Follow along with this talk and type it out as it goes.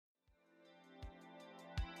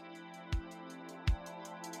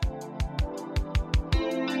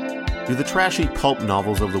Do the trashy pulp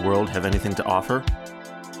novels of the world have anything to offer?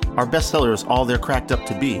 Are bestsellers all they're cracked up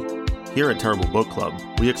to be? Here at Terrible Book Club,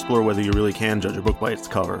 we explore whether you really can judge a book by its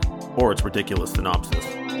cover, or its ridiculous synopsis.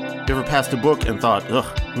 You ever passed a book and thought,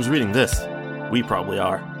 ugh, who's reading this? We probably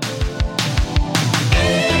are.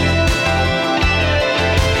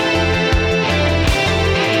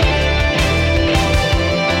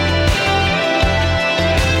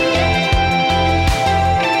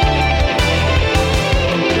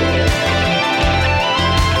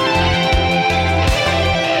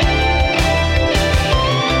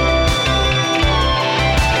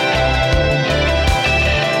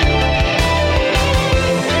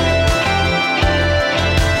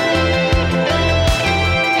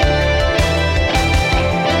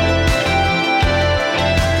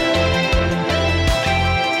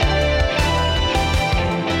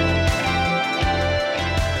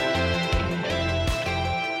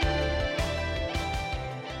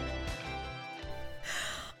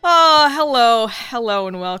 Hello,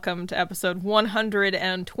 and welcome to episode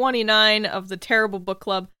 129 of the Terrible Book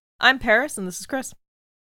Club. I'm Paris, and this is Chris.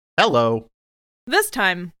 Hello. This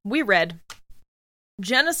time, we read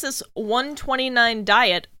Genesis 129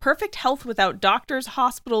 Diet, Perfect Health Without Doctors,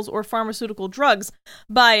 Hospitals, or Pharmaceutical Drugs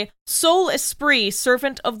by Soul Esprit,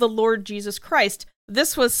 Servant of the Lord Jesus Christ.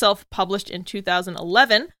 This was self-published in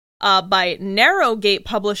 2011 by Narrowgate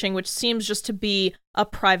Publishing, which seems just to be a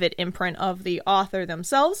private imprint of the author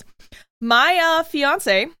themselves. My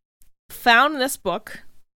fiance found this book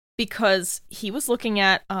because he was looking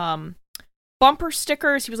at bumper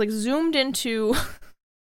stickers. He was like zoomed into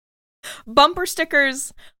bumper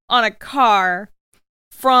stickers on a car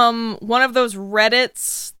from one of those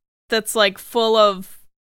Reddits that's like full of,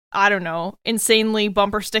 I don't know, insanely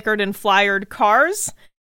bumper stickered and flyered cars.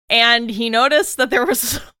 And he noticed that there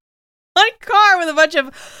was one car with a bunch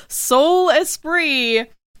of Soul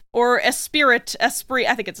Esprit or Esprit,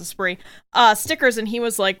 I think it's Esprit, stickers, and he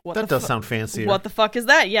was like, what that does sound fancier. What the fuck is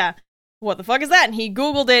that? Yeah. What the fuck is that? And he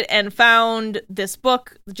Googled it and found this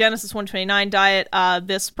book, the Genesis 129 Diet.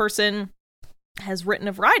 This person has written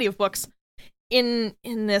a variety of books in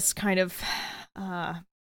this kind of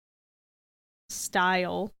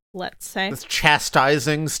style, let's say. This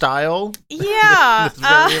chastising style? Yeah. This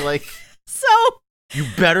very, so... You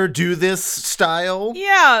better do this style?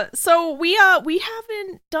 Yeah, so we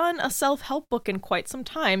haven't done a self-help book in quite some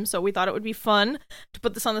time, so we thought it would be fun to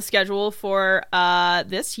put this on the schedule for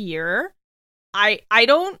this year. I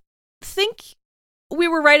don't think we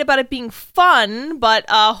were right about it being fun, but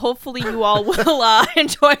hopefully you all will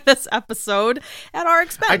enjoy this episode at our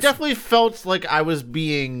expense. I definitely felt like I was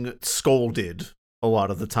being scolded a lot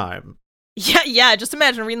of the time. Yeah, just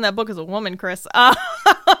imagine reading that book as a woman, Chris.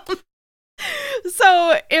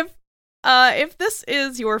 So if this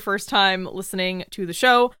is your first time listening to the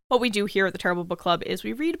show, what we do here at the Terrible Book Club is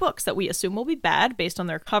we read books that we assume will be bad based on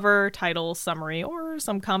their cover, title, summary, or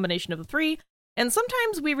some combination of the three. And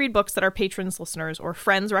sometimes we read books that our patrons, listeners, or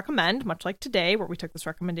friends recommend, much like today, where we took this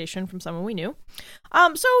recommendation from someone we knew.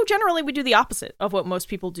 So generally we do the opposite of what most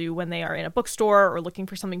people do when they are in a bookstore or looking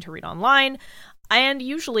for something to read online. And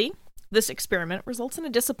usually this experiment results in a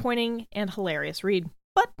disappointing and hilarious read.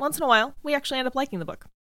 But once in a while, we actually end up liking the book.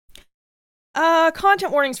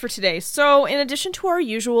 Content warnings for today. So, in addition to our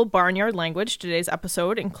usual barnyard language, today's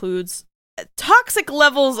episode includes toxic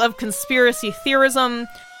levels of conspiracy theorism.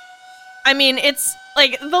 I mean, it's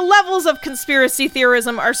like the levels of conspiracy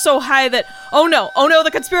theorism are so high that, oh no,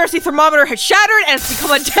 the conspiracy thermometer has shattered and it's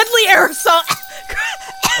become a deadly aerosol.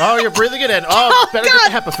 Oh, you're breathing it in. Oh, better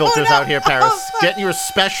God. Get the HEPA filters out here, Paris. Get in your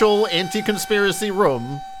special anti-conspiracy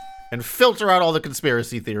room and filter out all the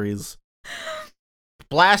conspiracy theories.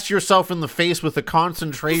 Blast yourself in the face with a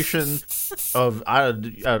concentration of, I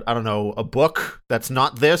don't know, a book that's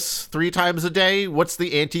not this 3 times a day. What's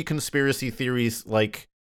the anti-conspiracy theories,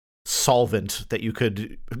 solvent that you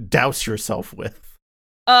could douse yourself with?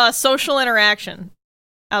 Social interaction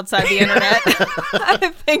outside the internet,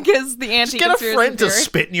 I think, is the anti-conspiracy Just get a friend theory. to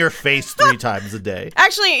spit in your face 3 times a day.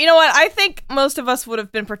 Actually, you know what? I think most of us would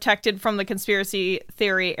have been protected from the conspiracy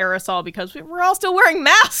theory aerosol because we're all still wearing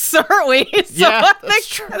masks, aren't we? So yeah, I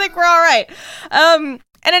think we're all right. In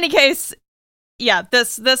any case, yeah,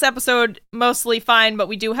 this episode mostly fine, but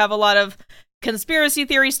we do have a lot of conspiracy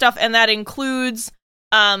theory stuff, and that includes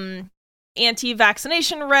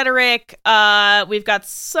anti-vaccination rhetoric. We've got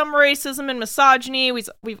some racism and misogyny.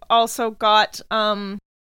 We've also got kind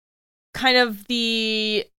of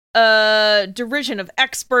the derision of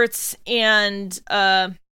experts and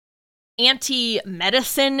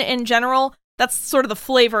anti-medicine in general. That's sort of the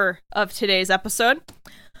flavor of today's episode.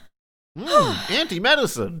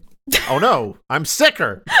 Anti-medicine. Oh no, I'm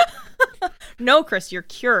sicker. No, Chris, you're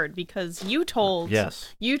cured because you told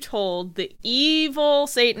the evil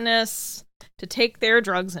Satanists to take their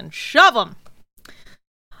drugs and shove them.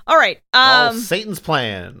 All right. Satan's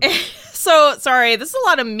plan. So, sorry, this is a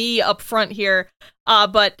lot of me up front here,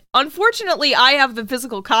 but unfortunately I have the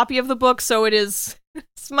physical copy of the book, so it's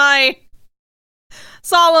my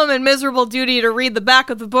solemn and miserable duty to read the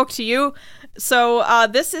back of the book to you. So,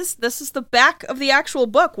 this is the back of the actual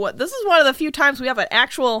book. This is one of the few times we have an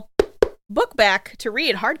actual book back to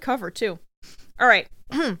read, hardcover too. All right.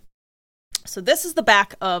 So this is the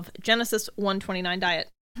back of Genesis 1:29 Diet.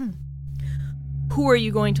 Who are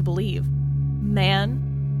you going to believe?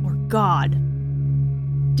 Man or God?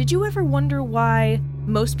 Did you ever wonder why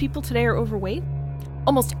most people today are overweight?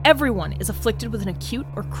 Almost everyone is afflicted with an acute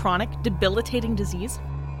or chronic debilitating disease.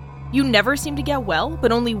 You never seem to get well,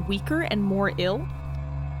 but only weaker and more ill.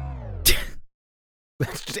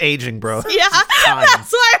 That's just aging, bro. Yeah,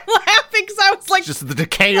 that's why I'm laughing, because I was like... It's just the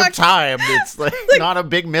decay of time. It's like not a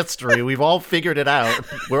big mystery. We've all figured it out.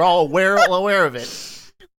 We're all aware of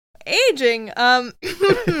it. Aging.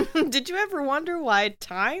 Did you ever wonder why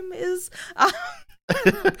time is...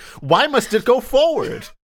 Why must it go forward?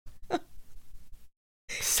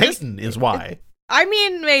 Satan is why. I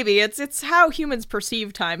mean, maybe. It's how humans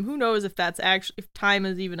perceive time. Who knows if if time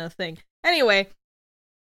is even a thing. Anyway,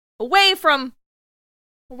 away from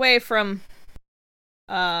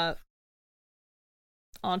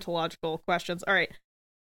ontological questions. All right.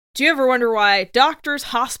 Do you ever wonder why doctors,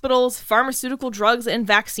 hospitals, pharmaceutical drugs, and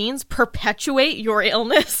vaccines perpetuate your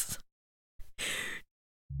illness?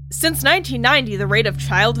 Since 1990, the rate of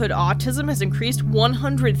childhood autism has increased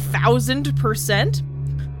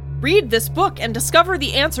 100,000%. Read this book and discover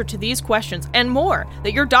the answer to these questions and more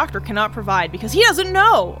that your doctor cannot provide because he doesn't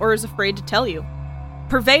know or is afraid to tell you.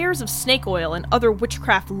 Purveyors of snake oil and other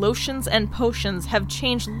witchcraft lotions and potions have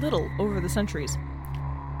changed little over the centuries.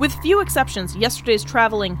 With few exceptions, yesterday's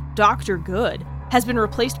traveling Dr. Good has been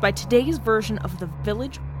replaced by today's version of the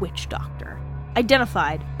village witch doctor,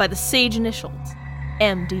 identified by the sage initials,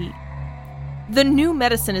 MD. The new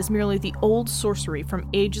medicine is merely the old sorcery from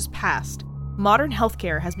ages past. Modern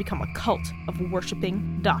healthcare has become a cult of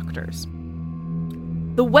worshipping doctors.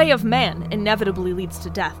 The way of man inevitably leads to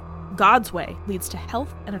death. God's way leads to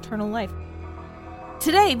health and eternal life.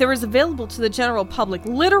 Today, there is available to the general public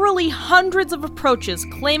literally hundreds of approaches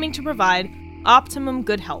claiming to provide optimum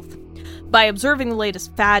good health. By observing the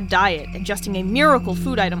latest fad diet, ingesting a miracle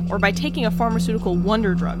food item, or by taking a pharmaceutical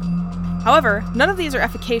wonder drug. However, none of these are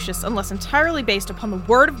efficacious unless entirely based upon the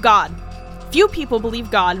Word of God. Few people believe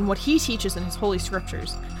God and what He teaches in His holy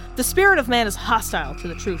scriptures. The spirit of man is hostile to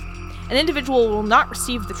the truth. An individual will not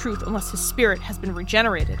receive the truth unless his spirit has been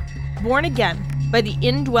regenerated, born again by the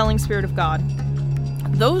indwelling Spirit of God.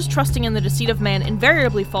 Those trusting in the deceit of man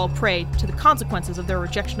invariably fall prey to the consequences of their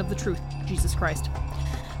rejection of the truth, Jesus Christ.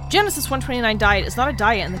 Genesis 1:29 diet is not a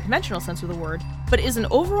diet in the conventional sense of the word, but is an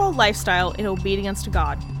overall lifestyle in obedience to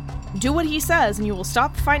God. Do what He says and you will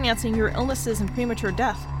stop financing your illnesses and premature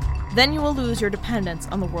death. Then you will lose your dependence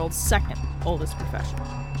on the world's second oldest profession.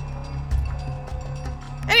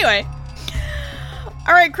 Anyway.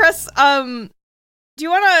 All right, Chris, do you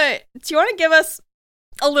want to give us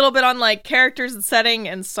a little bit on like characters and setting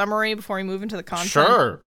and summary before we move into the content?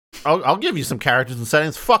 Sure. I'll give you some characters and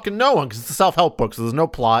settings. Fucking no one, because it's a self-help book, so there's no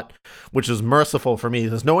plot, which is merciful for me.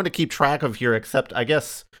 There's no one to keep track of here except, I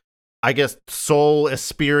guess Soul,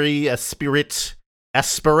 Esprit, Esprit,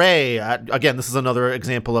 Espere. Again, this is another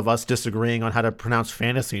example of us disagreeing on how to pronounce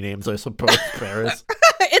fantasy names, I suppose, Paris.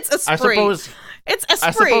 It's Esprit. It's Esprit,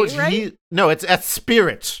 I suppose right? No, it's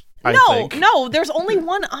Esprit, I think. No, there's only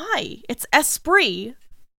one I. It's Esprit.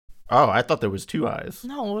 Oh, I thought there was two I's.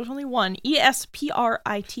 No, there's only one. Esprit.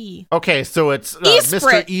 Okay, so it's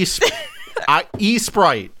Mr.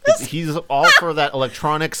 E-Sprite. He's all for that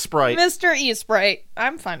electronic sprite. Mr. E-Sprite.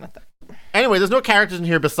 I'm fine with that. Anyway, there's no characters in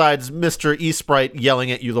here besides Mr. E-Sprite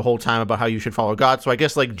yelling at you the whole time about how you should follow God. So I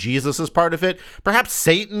guess like Jesus is part of it. Perhaps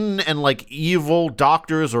Satan and like evil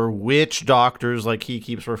doctors or witch doctors, like he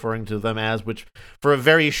keeps referring to them as, which for a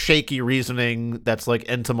very shaky reasoning that's like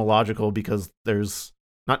entomological because there's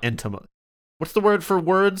not what's the word for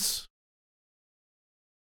words?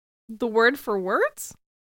 The word for words?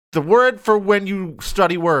 The word for when you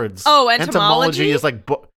study words. Oh, entomology is like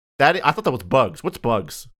I thought that was bugs. What's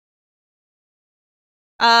bugs?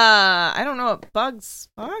 I don't know what bugs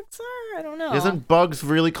are. I don't know. Isn't bugs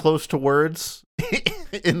really close to words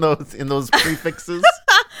in those prefixes?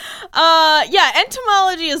 Yeah,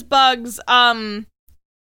 entomology is bugs.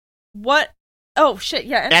 What Oh shit!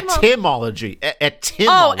 Yeah, etymology. Etymology.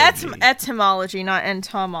 Oh, etymology, not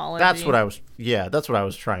entomology. That's what I was. Yeah, that's what I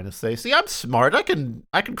was trying to say. See, I'm smart. I can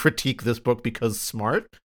critique this book because smart.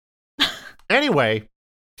 Anyway,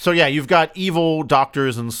 so yeah, you've got evil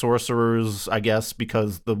doctors and sorcerers, I guess,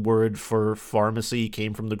 because the word for pharmacy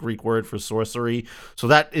came from the Greek word for sorcery. So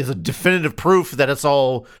that is a definitive proof that it's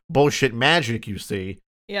all bullshit magic. You see.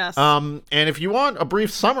 Yes. And if you want a brief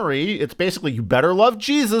summary, it's basically you better love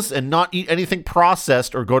Jesus and not eat anything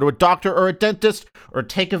processed or go to a doctor or a dentist or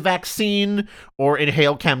take a vaccine or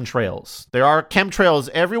inhale chemtrails. There are chemtrails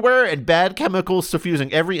everywhere and bad chemicals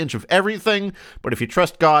suffusing every inch of everything, but if you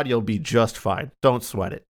trust God, you'll be just fine. Don't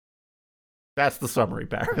sweat it. That's the summary,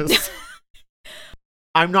 Paris.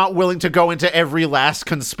 I'm not willing to go into every last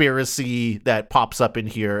conspiracy that pops up in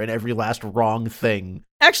here and every last wrong thing.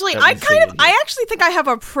 Actually, I actually think I have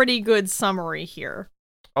a pretty good summary here.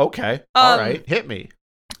 Okay. All right. Hit me.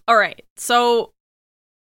 All right. So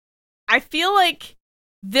I feel like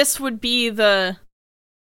this would be this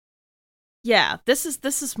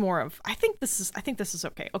is more of, I think this is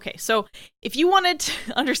okay. Okay. So if you wanted to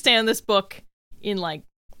understand this book in like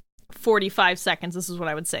 45 seconds, this is what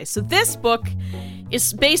I would say. So this book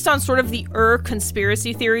is based on sort of the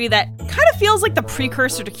conspiracy theory that kind of feels like the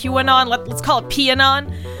precursor to QAnon. Let's call it PAnon.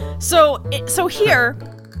 So here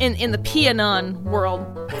in the PAnon world,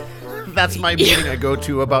 that's my meeting I go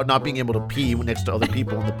to about not being able to pee next to other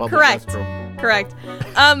people in the public restroom. Correct.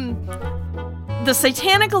 The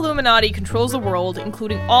Satanic Illuminati controls the world,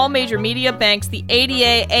 including all major media banks, the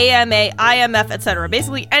ADA, AMA, IMF, etc.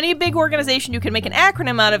 Basically, any big organization you can make an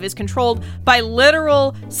acronym out of is controlled by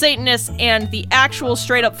literal Satanists and the actual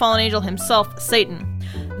straight-up fallen angel himself, Satan.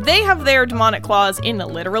 They have their demonic claws in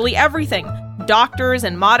literally everything. Doctors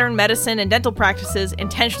and modern medicine and dental practices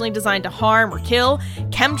intentionally designed to harm or kill,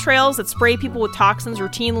 chemtrails that spray people with toxins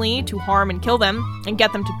routinely to harm and kill them and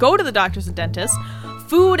get them to go to the doctors and dentists,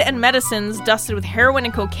 food and medicines dusted with heroin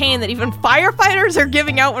and cocaine that even firefighters are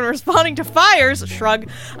giving out when responding to fires, shrug,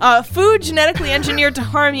 food genetically engineered to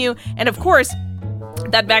harm you, and of course,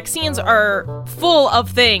 that vaccines are full of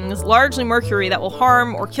things, largely mercury, that will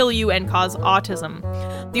harm or kill you and cause autism.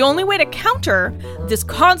 The only way to counter this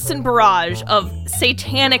constant barrage of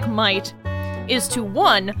satanic might is to,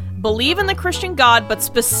 1, believe in the Christian God, but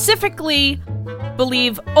specifically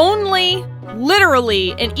believe only literally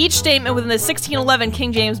in each statement within the 1611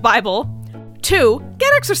 King James Bible. 2,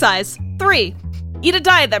 get exercise. 3, eat a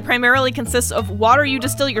diet that primarily consists of water you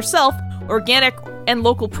distill yourself, organic and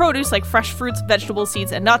local produce like fresh fruits, vegetables,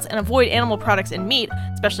 seeds, and nuts, and avoid animal products and meat,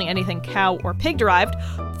 especially anything cow or pig derived.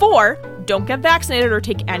 4, don't get vaccinated or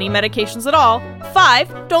take any medications at all.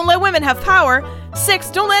 5, don't let women have power.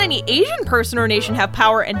 6, don't let any Asian person or nation have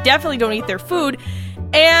power, and definitely don't eat their food.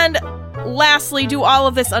 And lastly, do all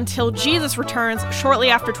of this until Jesus returns shortly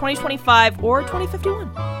after 2025 or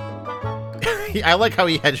 2051. I like how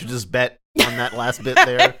he hedged his bet on that last bit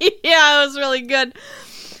there. Yeah, it was really good.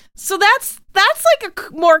 So that's like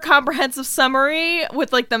a more comprehensive summary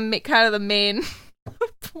with like the kind of the main.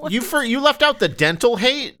 You left out the dental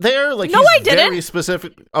hate there. Like, no, I didn't. Very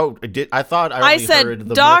specific. Oh, I did. I thought I said heard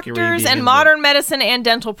the doctors and modern medicine and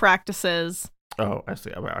dental practices. Oh, I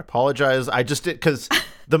see. I apologize. I just did because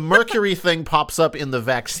the mercury thing pops up in the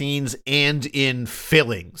vaccines and in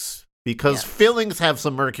fillings because fillings have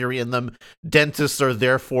some mercury in them. Dentists are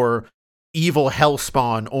therefore evil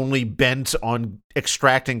hellspawn, only bent on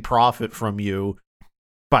extracting profit from you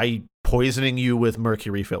by poisoning you with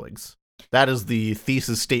mercury fillings. That is the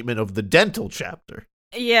thesis statement of the dental chapter.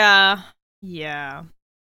 Yeah. I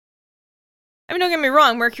mean, don't get me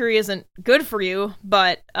wrong, mercury isn't good for you,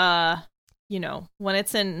 but, when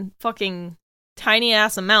it's in fucking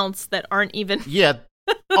tiny-ass amounts that aren't even... Yeah,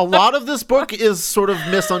 a lot of this book is sort of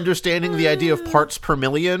misunderstanding the idea of parts per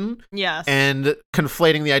million. Yes. And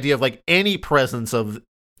conflating the idea of, like, any presence of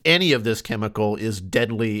any of this chemical is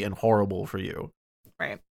deadly and horrible for you.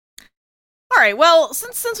 Right. All right, well,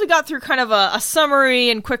 since we got through kind of a summary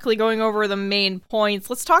and quickly going over the main points,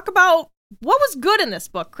 let's talk about what was good in this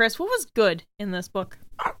book, Chris. What was good in this book?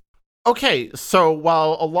 Okay, so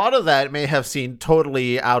while a lot of that may have seemed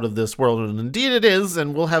totally out of this world, and indeed it is,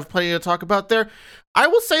 and we'll have plenty to talk about there, I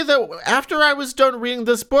will say that after I was done reading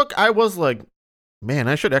this book, I was like, man,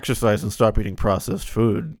 I should exercise and stop eating processed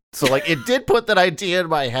food. So, like, it did put that idea in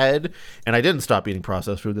my head, and I didn't stop eating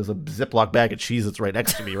processed food. There's a Ziploc bag of Cheez-Its right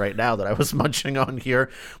next to me right now that I was munching on here,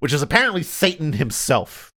 which is apparently Satan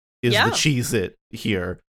himself is the Cheez-It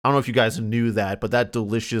here. I don't know if you guys knew that, but that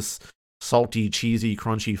delicious, salty, cheesy,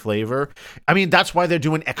 crunchy flavor. I mean, that's why they're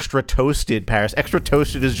doing extra toasted, Paris. Extra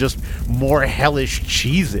toasted is just more hellish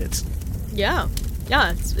Cheez-Its. Yeah.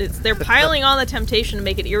 Yeah, they're piling on the temptation to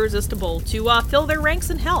make it irresistible to fill their ranks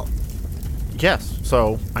in hell. Yes.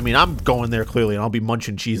 So, I mean, I'm going there clearly, and I'll be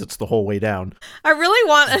munching Cheez-Its the whole way down. I really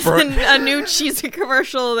want a new Cheez-It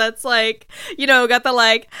commercial that's like, got the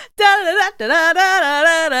like,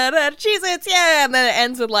 da-da-da-da-da-da-da-da, Cheez-Its, yeah, and then it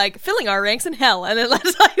ends with like, filling our ranks in hell, and then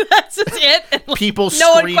that's just it. And, like, people no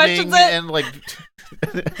screaming one questions it. And like...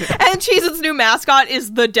 And Cheez-Its new mascot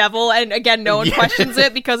is the devil, and again, no one questions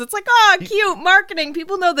it because it's like, oh, cute marketing.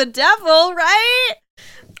 People know the devil, right?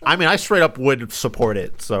 I mean, I straight up would support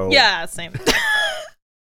it, so... Yeah, same.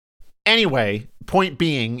 Anyway, point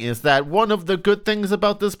being is that one of the good things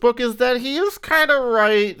about this book is that he is kind of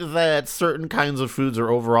right that certain kinds of foods are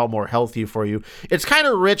overall more healthy for you. It's kind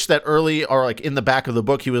of rich that early, or like in the back of the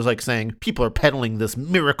book, he was like saying, people are peddling this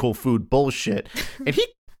miracle food bullshit. And he,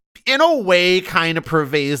 in a way, kind of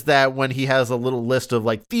purveys that when he has a little list of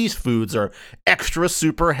like, these foods are extra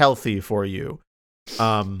super healthy for you.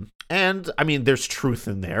 And I mean, there's truth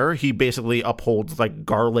in there. He basically upholds like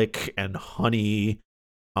garlic and honey,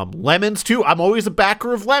 lemons too. I'm always a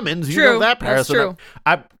backer of lemons. You know that, Paris. That's true.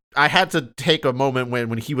 I had to take a moment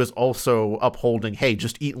when he was also upholding, hey,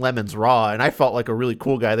 just eat lemons raw, and I felt like a really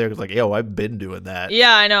cool guy there because like, yo, I've been doing that.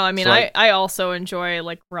 Yeah, I know. I mean, so, I also enjoy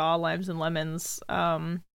like raw limes and lemons.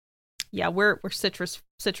 Yeah, we're citrus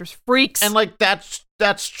freaks, and like that's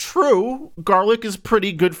true. Garlic is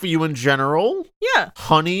pretty good for you in general. Yeah,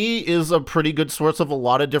 honey is a pretty good source of a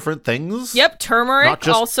lot of different things. Yep, turmeric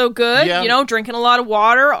also good. Yeah. Drinking a lot of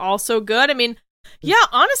water also good. I mean, yeah,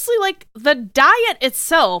 honestly, like the diet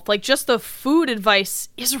itself, like just the food advice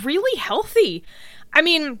is really healthy. I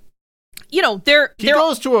mean, he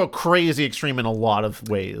goes to a crazy extreme in a lot of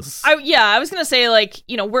ways. I was gonna say, like,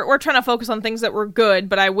 we're trying to focus on things that were good,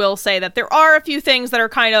 but I will say that there are a few things that are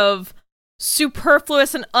kind of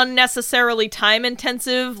superfluous and unnecessarily time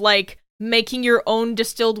intensive, like making your own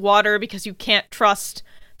distilled water because you can't trust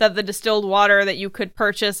that the distilled water that you could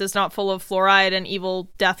purchase is not full of fluoride and evil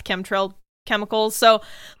death chemtrail chemicals. So,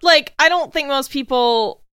 like, I don't think most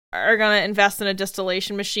people are gonna invest in a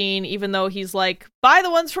distillation machine, even though he's like, buy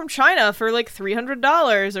the ones from China for like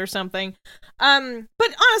 $300 or something. But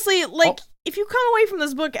honestly, like, if you come away from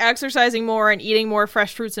this book exercising more and eating more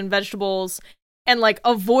fresh fruits and vegetables and like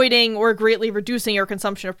avoiding or greatly reducing your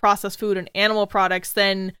consumption of processed food and animal products,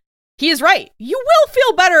 then he is right. You will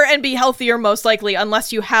feel better and be healthier, most likely,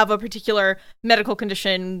 unless you have a particular medical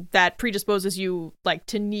condition that predisposes you like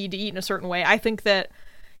to need to eat in a certain way. I think that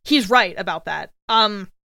he's right about that.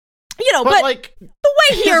 But like the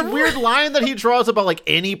way his weird line that he draws about like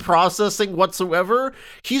any processing whatsoever,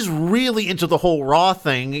 he's really into the whole raw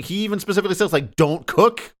thing. He even specifically says like, don't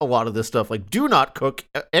cook a lot of this stuff. Like, do not cook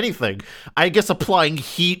anything. I guess applying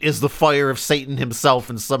heat is the fire of Satan himself,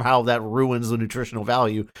 and somehow that ruins the nutritional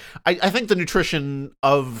value. I think the nutrition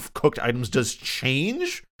of cooked items does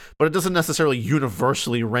change, but it doesn't necessarily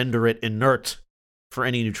universally render it inert for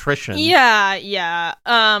any nutrition. Yeah.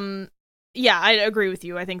 Yeah, I agree with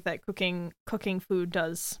you. I think that cooking food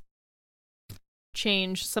does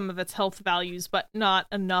change some of its health values, but not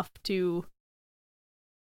enough to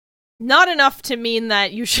mean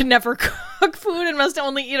that you should never cook food and must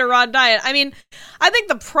only eat a raw diet. I mean, I think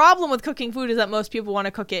the problem with cooking food is that most people want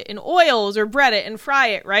to cook it in oils or bread it and fry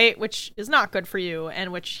it, right? Which is not good for you,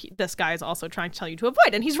 and which this guy is also trying to tell you to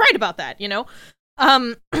avoid, and he's right about that,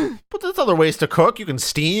 But there's other ways to cook. You can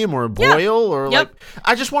steam or boil or like.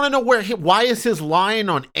 I just want to know why is his line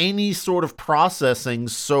on any sort of processing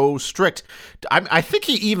so strict? I think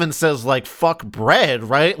he even says like fuck bread,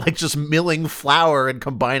 right? Like just milling flour and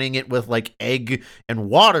combining it with like egg and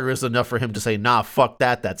water is enough for him to say, nah, fuck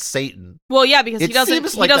that. That's Satan. Well, yeah, because he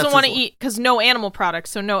doesn't want to eat because no animal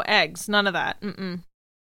products, so no eggs, none of that.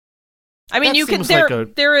 I mean, you can.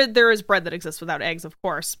 There is bread that exists without eggs, of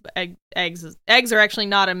course. Eggs are actually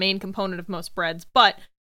not a main component of most breads, but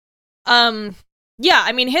yeah.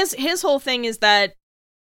 I mean, his whole thing is that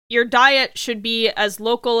your diet should be as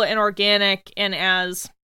local and organic and as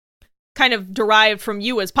kind of derived from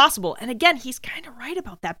you as possible. And again, he's kind of right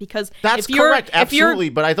about that because that's correct, absolutely.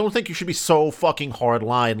 But I don't think you should be so fucking hard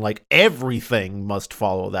line like everything must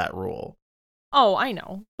follow that rule. Oh, I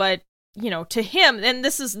know, but. To him, and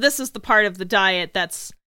this is the part of the diet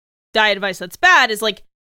advice that's bad, is like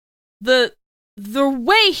the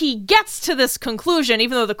way he gets to this conclusion,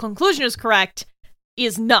 even though the conclusion is correct,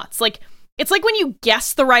 is nuts. Like, it's like when you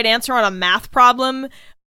guess the right answer on a math problem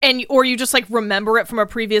or you just like remember it from a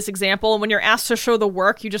previous example, and when you're asked to show the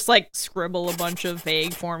work, you just like scribble a bunch of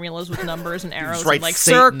vague formulas with numbers and arrows and like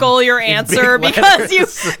circle your answer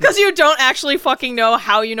because you don't actually fucking know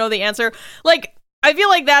how you know the answer. Like, I feel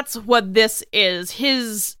like that's what this is.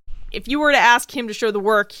 His if you were to ask him to show the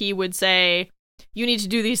work, he would say, you need to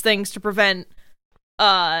do these things to prevent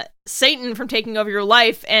Satan from taking over your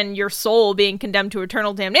life and your soul being condemned to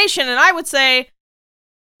eternal damnation. And I would say,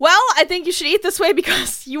 well, I think you should eat this way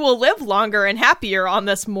because you will live longer and happier on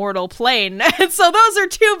this mortal plane. And so those are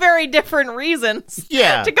two very different reasons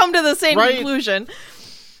to come to the same conclusion.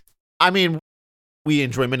 I mean, we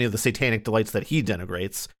enjoy many of the satanic delights that he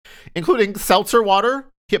denigrates, including seltzer water.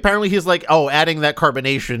 Apparently he's like, adding that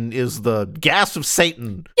carbonation is the gas of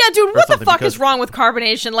Satan. Yeah, dude, what the fuck is wrong with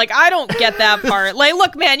carbonation? Like, I don't get that part. Like,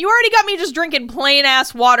 look, man, you already got me just drinking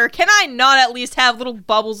plain-ass water. Can I not at least have little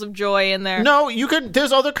bubbles of joy in there? No, you can.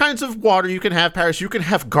 There's other kinds of water you can have, Paris. You can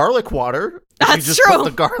have garlic water. That's you just true. Put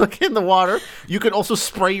the garlic in the water. You can also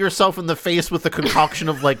spray yourself in the face with a concoction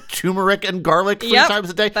of like turmeric and garlic 3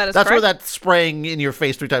 times a day. That's correct. Where that correct. spraying in your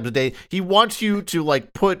face 3 times a day. He wants you to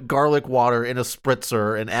like put garlic water in a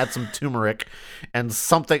spritzer and add some turmeric and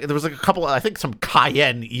something. There was like a couple, I think some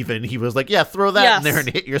cayenne even. He was like, yeah, throw that in there and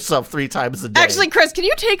hit yourself 3 times a day. Actually, Chris, can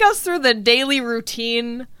you take us through the daily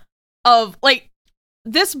routine of, like,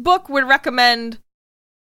 this book would recommend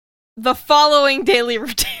the following daily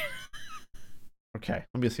routine. Okay,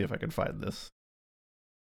 let me see if I can find this.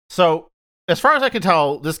 So, as far as I can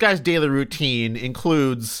tell, this guy's daily routine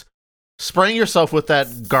includes spraying yourself with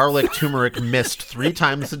that garlic turmeric mist 3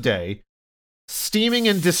 times a day, steaming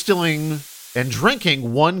and distilling and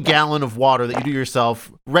drinking 1 gallon of water that you do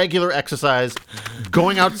yourself, regular exercise,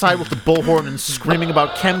 going outside with the bullhorn and screaming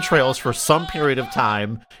about chemtrails for some period of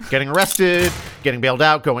time, getting arrested, getting bailed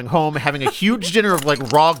out, going home, having a huge dinner of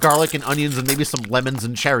like raw garlic and onions and maybe some lemons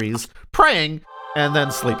and cherries, praying, and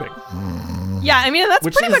then sleeping. Yeah, I mean, that's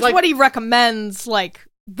pretty much like, what he recommends, like,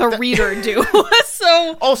 the reader do.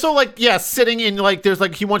 So also, like, yeah, sitting in, like, there's,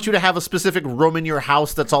 like, he wants you to have a specific room in your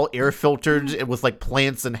house that's all air filtered with, like,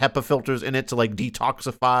 plants and HEPA filters in it to, like,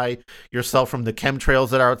 detoxify yourself from the chemtrails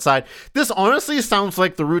that are outside. This honestly sounds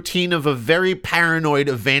like the routine of a very paranoid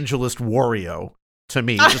evangelist Wario to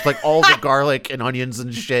me. Just, like, all the garlic and onions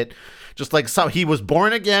and shit. Just like he was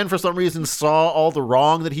born again for some reason, saw all the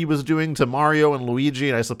wrong that he was doing to Mario and Luigi,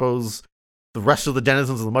 and I suppose the rest of the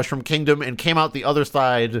denizens of the Mushroom Kingdom, and came out the other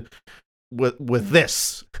side with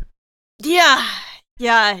this. Yeah,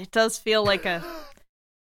 it does feel like a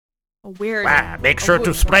weird. Make sure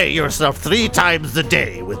to spray yourself 3 times a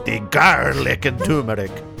day with the garlic and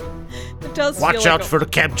turmeric. It does. Watch feel out like for the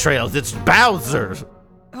chemtrails. It's Bowser.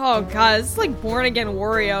 Oh god, it's like Born Again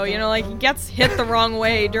Wario, you know, like he gets hit the wrong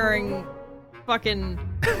way during fucking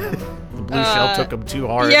the blue shell took him too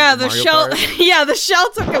hard. Yeah, the shell the shell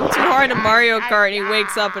took him too hard in Mario Kart, and he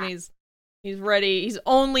wakes up and he's ready. He's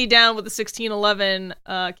only down with the 1611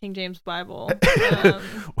 King James Bible.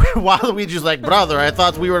 While Luigi's like, brother, I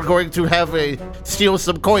thought we were going to steal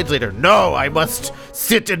some coins later. No, I must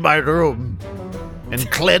sit in my room and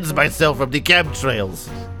cleanse myself from the chemtrails.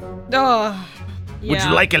 Oh. Yeah. Would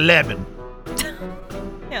you like a lemon?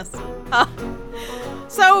 Yes.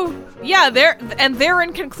 So, yeah,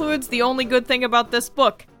 therein concludes the only good thing about this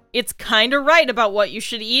book. It's kind of right about what you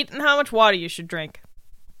should eat and how much water you should drink.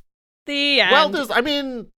 The end.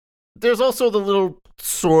 Well, there's also the little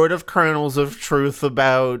sort of kernels of truth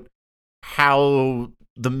about how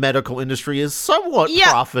the medical industry is somewhat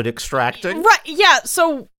profit extracting. Right, yeah,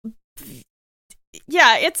 so,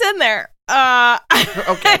 yeah, it's in there.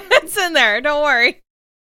 Okay. It's in there, don't worry.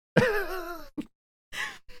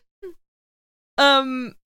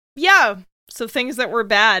 Yeah, so things that were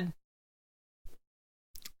bad.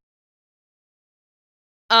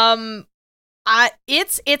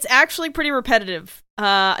 It's actually pretty repetitive.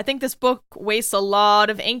 I think this book wastes a lot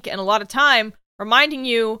of ink and a lot of time reminding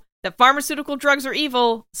you that pharmaceutical drugs are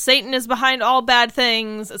evil, Satan is behind all bad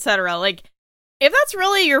things, etc. Like, if that's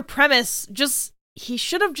really your premise, he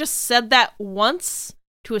should have just said that once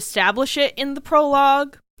to establish it in the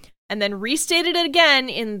prologue, and then restated it again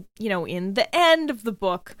in the end of the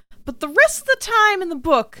book. But the rest of the time in the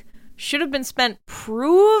book should have been spent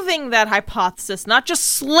proving that hypothesis, not just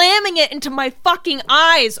slamming it into my fucking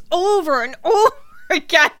eyes over and over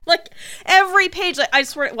again. Like, every page, like, I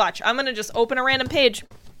swear, watch, I'm gonna just open a random page.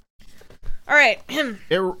 All right.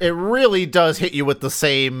 It really does hit you with the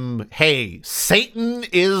same, hey, Satan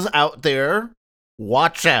is out there.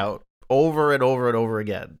 Watch out, over and over and over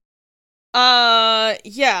again.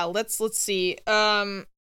 Yeah, let's see.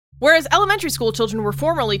 Whereas elementary school children were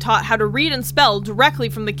formerly taught how to read and spell directly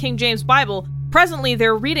from the King James Bible, presently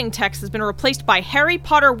their reading text has been replaced by Harry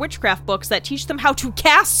Potter witchcraft books that teach them how to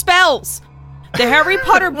cast spells. The Harry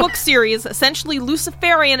Potter book series, essentially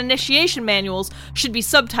Luciferian initiation manuals, should be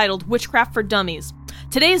subtitled Witchcraft for Dummies.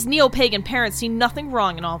 Today's neo-pagan parents see nothing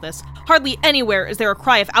wrong in all this. Hardly anywhere is there a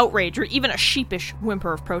cry of outrage or even a sheepish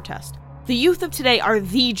whimper of protest. The youth of today are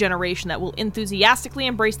the generation that will enthusiastically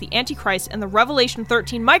embrace the Antichrist and the Revelation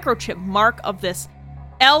 13 microchip mark of this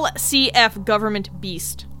LCF government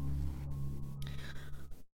beast.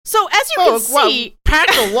 So, as you can see...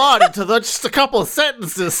 packed a lot into just a couple of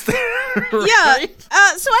sentences there, right?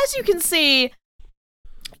 Yeah, so as you can see,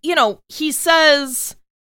 he says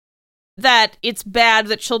that it's bad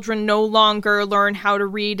that children no longer learn how to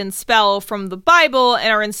read and spell from the Bible and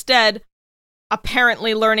are instead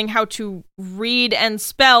apparently learning how to read and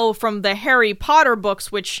spell from the Harry Potter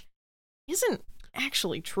books, which isn't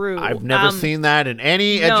actually true. I've never seen that in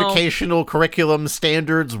any educational curriculum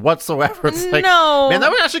standards whatsoever. It's like, no. Man,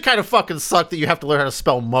 that would actually kind of fucking suck that you have to learn how to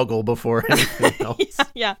spell muggle before anything else.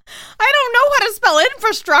 Yeah. I don't know how to spell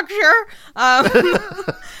infrastructure.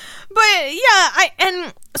 But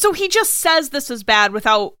yeah, so he just says this is bad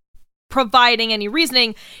without providing any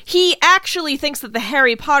reasoning. He actually thinks that the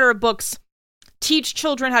Harry Potter books teach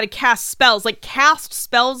children how to cast spells, like cast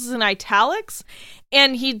spells in italics,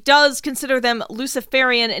 and he does consider them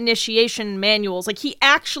Luciferian initiation manuals. Like, he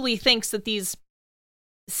actually thinks that these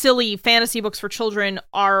silly fantasy books for children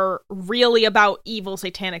are really about evil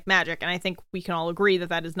satanic magic, and I think we can all agree that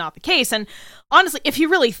that is not the case. And honestly, if he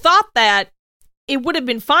really thought that, it would have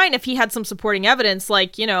been fine if he had some supporting evidence,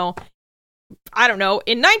 like, I don't know,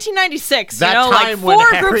 in 1996, that time like 4 when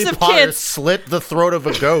Harry groups of Potter kids slit the throat of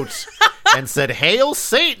a goat and said, "Hail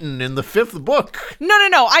Satan" in the 5th book. No.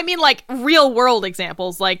 I mean, like, real world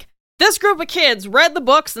examples. Like, this group of kids read the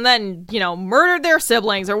books and then, murdered their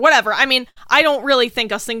siblings or whatever. I mean, I don't really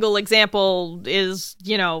think a single example is,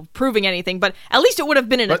 proving anything, but at least it would have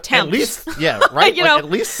been an attempt. At least, yeah, right? At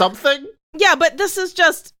least something. Yeah, but this is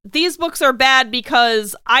just, these books are bad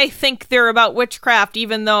because I think they're about witchcraft,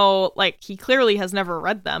 even though, like, he clearly has never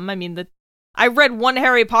read them. I mean, I read one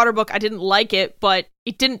Harry Potter book, I didn't like it, but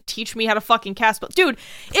it didn't teach me how to fucking cast spells. Dude,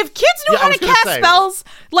 if kids knew how to cast spells,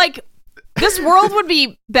 like, this world would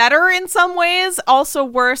be better in some ways, also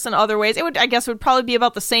worse in other ways. I guess it would probably be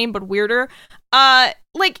about the same, but weirder.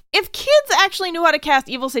 Like, if kids actually knew how to cast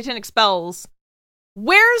evil satanic spells,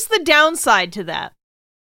 where's the downside to that?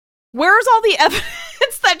 Where's all the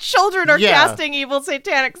evidence that children are casting evil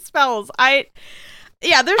satanic spells? There's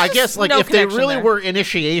just I guess, like, no if they really there. were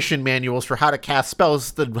initiation manuals for how to cast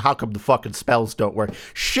spells, then how come the fucking spells don't work?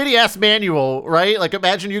 Shitty-ass manual, right? Like,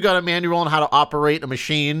 imagine you got a manual on how to operate a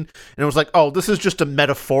machine, and it was like, oh, this is just a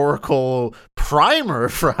metaphorical primer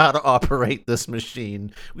for how to operate this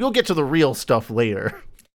machine. We'll get to the real stuff later.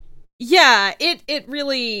 Yeah, it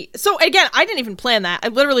really... So, again, I didn't even plan that. I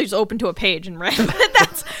literally just opened to a page and read. But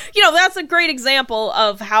that's a great example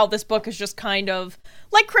of how this book is just kind of,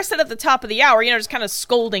 like Chris said at the top of the hour, just kind of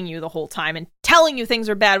scolding you the whole time and telling you things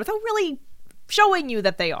are bad without really showing you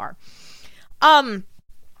that they are. And,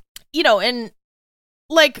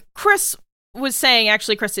 like Chris was saying,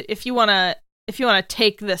 actually, Chris, if you want to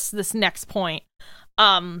take this next point,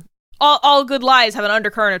 all good lies have an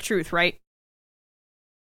undercurrent of truth, right?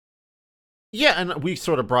 Yeah, and we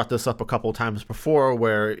sort of brought this up a couple times before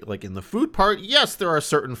where, like, in the food part, yes, there are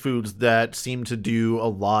certain foods that seem to do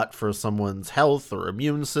a lot for someone's health or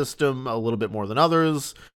immune system a little bit more than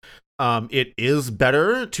others. It is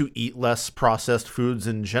better to eat less processed foods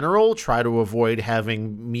in general. Try to avoid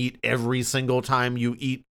having meat every single time you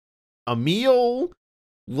eat a meal.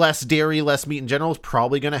 Less dairy, less meat in general is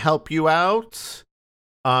probably going to help you out.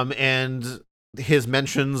 And his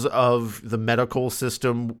mentions of the medical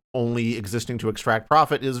system only existing to extract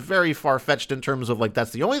profit is very far-fetched in terms of, like,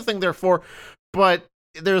 that's the only thing they're for, but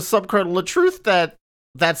there's some kernel of truth that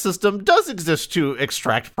system does exist to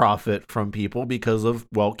extract profit from people because of,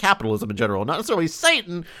 well, capitalism in general. Not necessarily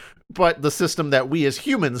Satan, but the system that we as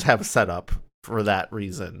humans have set up for that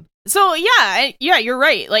reason. So yeah, you're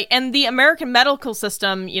right. Like, and the American medical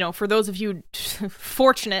system, for those of you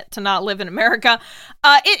fortunate to not live in America,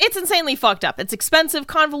 it's insanely fucked up. It's expensive,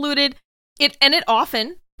 convoluted, and it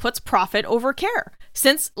often puts profit over care.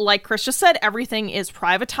 Since, like Chris just said, everything is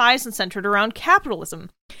privatized and centered around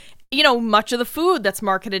capitalism. Much of the food that's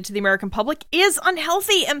marketed to the American public is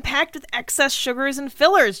unhealthy and packed with excess sugars and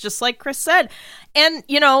fillers, just like Chris said. And,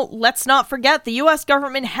 let's not forget the U.S.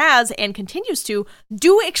 government has and continues to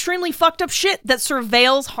do extremely fucked up shit that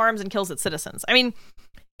surveils, harms, and kills its citizens. I mean,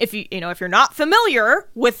 if you're not familiar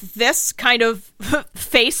with this kind of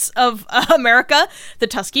face of America, the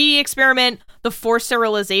Tuskegee experiment, the forced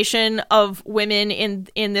sterilization of women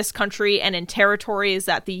in this country and in territories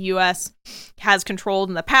that the U.S. has controlled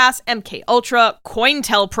in the past, MK Ultra,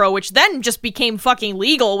 COINTELPRO, which then just became fucking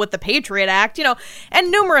legal with the Patriot Act,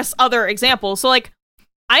 and numerous other examples. So, like,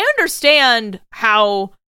 I understand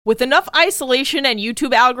how, with enough isolation and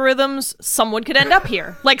YouTube algorithms, someone could end up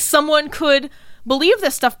here. Like, someone could believe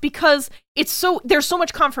this stuff because there's so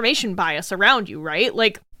much confirmation bias around you, right?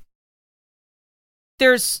 Like,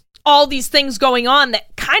 there's all these things going on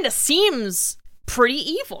that kind of seems pretty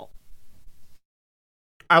evil.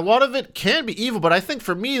 A lot of it can be evil, but I think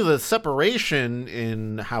for me, the separation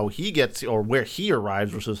in how he gets, or where he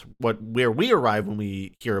arrives versus where we arrive when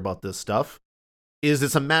we hear about this stuff, is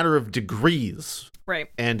it's a matter of degrees. Right.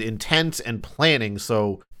 And intent and planning.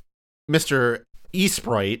 So Mr.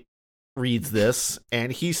 Esprite reads this,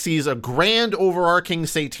 and he sees a grand overarching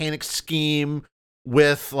satanic scheme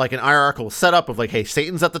with like an hierarchical setup of like, hey,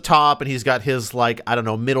 Satan's at the top, and he's got his like, I don't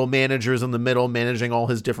know, middle managers in the middle managing all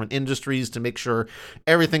his different industries to make sure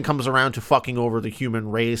everything comes around to fucking over the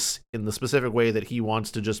human race in the specific way that he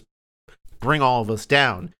wants to just bring all of us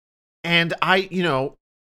down. And I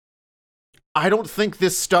don't think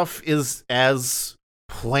this stuff is as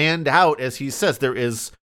planned out as he says. There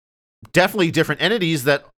is definitely different entities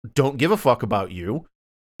that don't give a fuck about you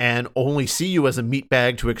and only see you as a meat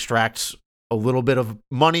bag to extract a little bit of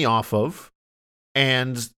money off of.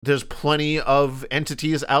 And there's plenty of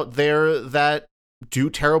entities out there that do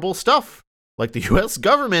terrible stuff, like the US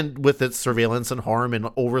government with its surveillance and harm and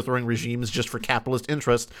overthrowing regimes just for capitalist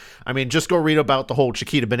interest. I mean, just go read about the whole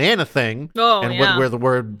Chiquita Banana thing where the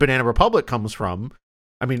word Banana Republic comes from.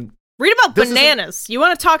 I mean, read about bananas. You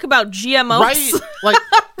want to talk about GMOs? Right. Like,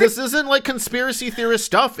 this isn't like conspiracy theorist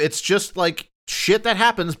stuff. It's just like shit that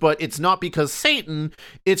happens, but it's not because Satan.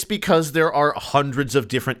 It's because there are hundreds of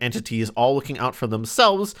different entities all looking out for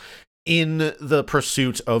themselves in the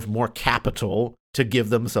pursuit of more capital to give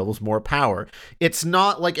themselves more power. It's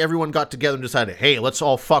not like everyone got together and decided, hey, let's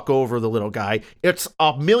all fuck over the little guy. It's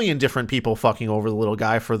a million different people fucking over the little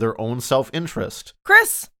guy for their own self-interest.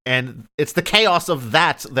 Chris! And it's the chaos of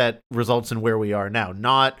that results in where we are now,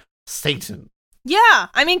 not Satan. Yeah,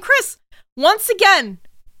 I mean, Chris, once again,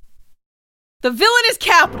 the villain is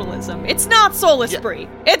capitalism. It's not Soul Esprit.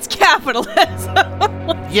 Yeah. It's capitalism.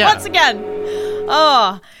 Yeah. Once again.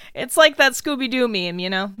 Oh, it's like that Scooby-Doo meme, you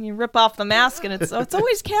know? You rip off the mask and it's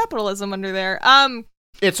always capitalism under there.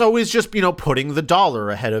 It's always just, putting the dollar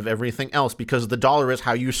ahead of everything else because the dollar is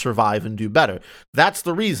how you survive and do better. That's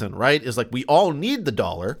the reason, right? Is like we all need the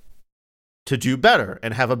dollar to do better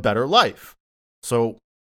and have a better life. So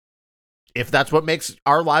if that's what makes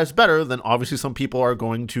our lives better, then obviously some people are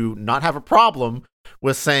going to not have a problem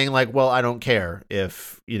with saying like, well, I don't care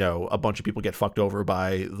if, a bunch of people get fucked over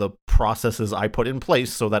by the processes I put in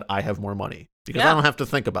place so that I have more money because I don't have to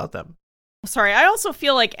think about them. Sorry, I also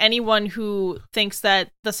feel like anyone who thinks that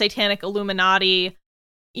the Satanic Illuminati,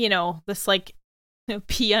 this like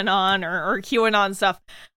PAnon or QAnon stuff,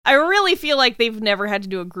 I really feel like they've never had to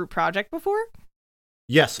do a group project before.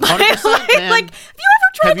 Yes, 100%. Man. Like,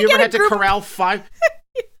 have you ever had to corral five?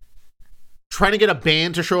 Trying to get a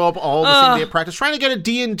band to show up all the same day of practice. Trying to get a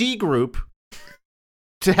D&D group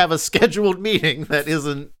to have a scheduled meeting that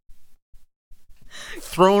isn't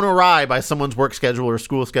thrown awry by someone's work schedule or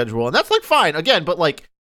school schedule. And that's like fine, again, but like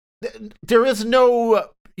there is no,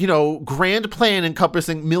 grand plan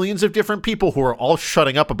encompassing millions of different people who are all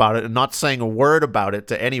shutting up about it and not saying a word about it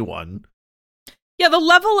to anyone. Yeah, the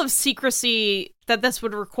level of secrecy that this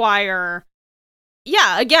would require,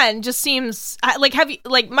 again, just seems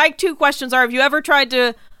like my two questions are: have you ever tried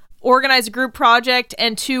to organize a group project?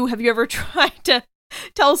 And two, have you ever tried to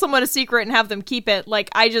tell someone a secret and have them keep it?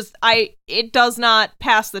 Like, it does not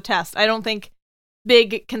pass the test. I don't think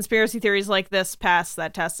big conspiracy theories like this pass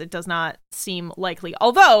that test. It does not seem likely.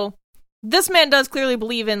 Although, this man does clearly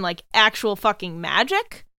believe in, like, actual fucking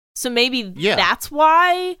magic. So maybe that's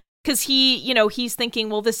why. Because he's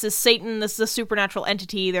thinking, well, this is Satan, this is a supernatural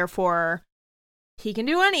entity, therefore he can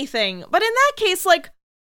do anything. But in that case, like,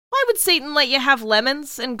 why would Satan let you have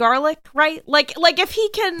lemons and garlic, right? Like if he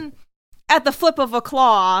can, at the flip of a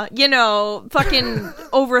claw, fucking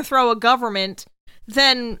overthrow a government,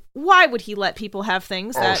 then why would he let people have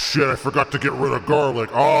things that... Oh, shit, I forgot to get rid of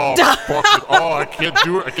garlic. Oh, fuck it. Oh, I can't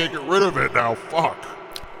do it. I can't get rid of it now. Fuck.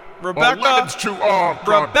 Rebecca, lemon's too... Oh,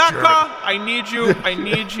 God Rebecca, I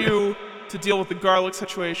need you to deal with the garlic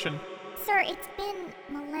situation. Sir, it's been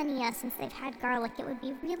millennia since they've had garlic. It would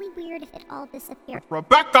be really weird if it all disappeared.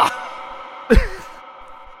 Rebecca!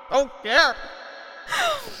 Oh, yeah.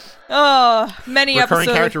 Oh, many Recurring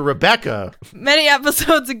episodes. character Rebecca. Many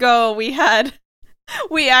episodes ago, we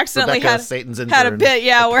accidentally Rebecca, Satan's had a bit,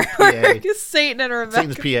 where Satan and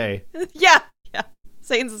Rebecca. Satan's PA. Yeah.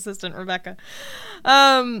 Satan's assistant, Rebecca.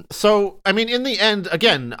 So, I mean, in the end,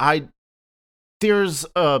 again, there's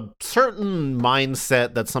a certain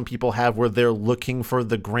mindset that some people have where they're looking for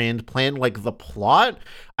the grand plan, like the plot.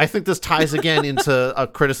 I think this ties again into a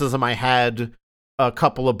criticism I had a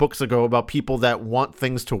couple of books ago about people that want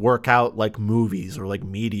things to work out like movies or like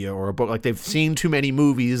media or a book. Like they've seen too many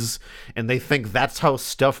movies and they think that's how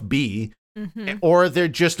stuff be. Mm-hmm. Or they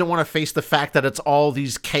just don't want to face the fact that it's all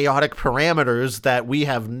these chaotic parameters that we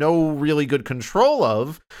have no really good control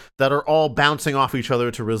of that are all bouncing off each other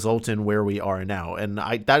to result in where we are now. And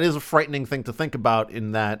that is a frightening thing to think about,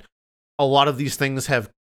 in that a lot of these things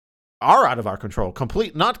are out of our control,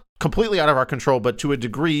 not completely out of our control, but to a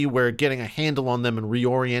degree where getting a handle on them and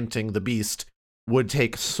reorienting the beast would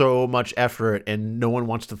take so much effort, and no one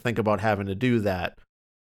wants to think about having to do that.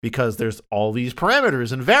 Because there's all these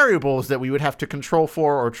parameters and variables that we would have to control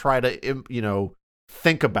for or try to,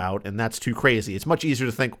 think about, and that's too crazy. It's much easier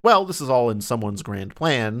to think, well, this is all in someone's grand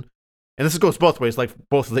plan. And this goes both ways, like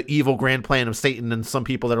both the evil grand plan of Satan and some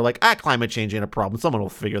people that are like, climate change ain't a problem. Someone will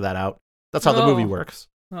figure that out. That's how the movie works.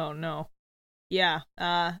 Oh, no. Yeah.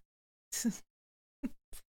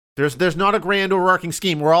 There's not a grand overarching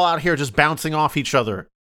scheme. We're all out here just bouncing off each other.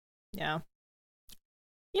 Yeah.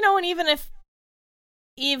 And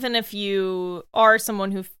even if you are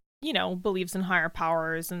someone who, believes in higher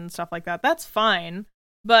powers and stuff like that, that's fine.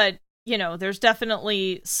 But, there's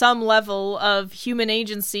definitely some level of human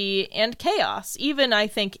agency and chaos, even, I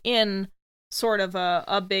think, in sort of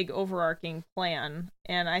a big overarching plan.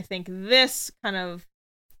 And I think this kind of,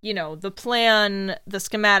 the plan, the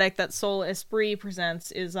schematic that Soul Esprit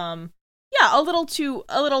presents is, a little too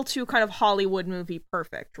kind of Hollywood movie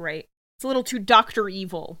perfect, right? It's a little too Dr.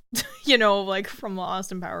 Evil, like from the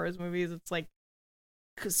Austin Powers movies. It's like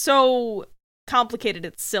so complicated,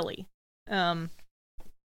 it's silly. And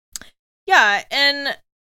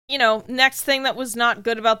next thing that was not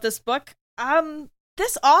good about this book,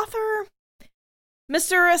 this author,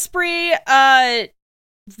 Mr. Esprit,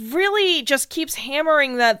 really just keeps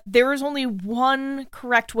hammering that there is only one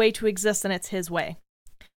correct way to exist, and it's his way.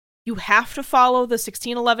 You have to follow the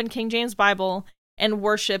 1611 King James Bible and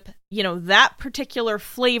worship, that particular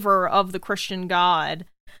flavor of the Christian God.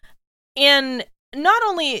 And not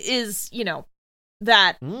only is,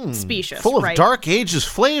 that specious, full of right? Dark Ages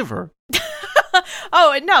flavor.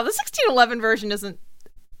 Oh, no, the 1611 version isn't.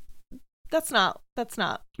 That's not.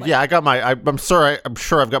 Like, yeah, I'm sorry. I'm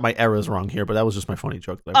sure I've got my errors wrong here, but that was just my funny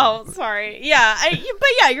joke there. Oh, sorry. Yeah, but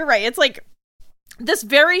yeah, you're right. It's like this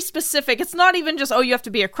very specific. It's not even just, you have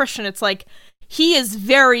to be a Christian. It's like, he is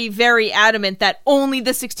very, very adamant that only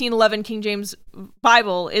the 1611 King James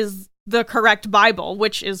Bible is the correct Bible,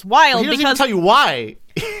 which is wild. He doesn't even tell you why.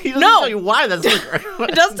 He doesn't tell you why that's the correct one.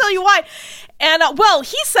 It does tell you why. And,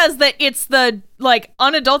 he says that it's the,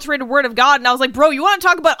 unadulterated word of God. And I was like, bro, you want to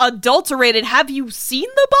talk about adulterated? Have you seen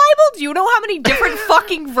the Bible? Do you know how many different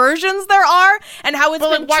fucking versions there are? And how it's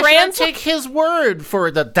been why should I take his word for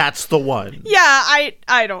it that that's the one? Yeah,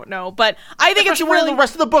 I don't know. But I think especially it's really... the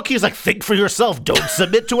rest of the book, he's like, think for yourself. Don't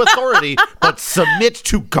submit to authority, but submit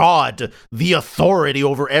to God, the authority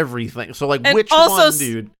over everything. So, which one,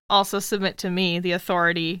 dude? Also submit to me, the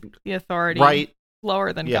authority. Right.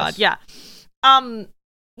 Lower than God. Yeah. I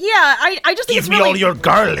just think give me all your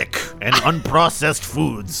garlic and unprocessed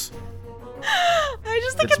foods. I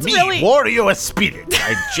just think it's me, really Wario Esprit.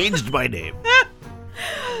 I changed my name.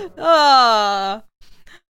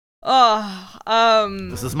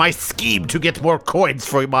 This is my scheme to get more coins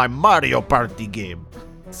for my Mario Party game.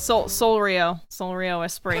 Soul Rio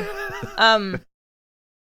Esprit.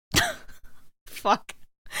 Fuck.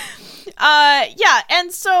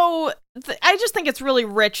 And so I just think it's really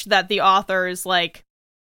rich that the author is like,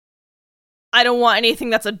 I don't want anything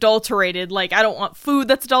that's adulterated. Like, I don't want food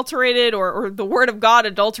that's adulterated or the word of God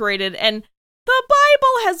adulterated. And the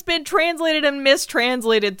Bible has been translated and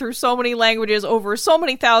mistranslated through so many languages over so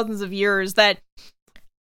many thousands of years that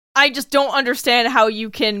I just don't understand how you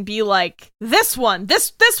can be like, this one from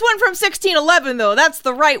 1611, though, that's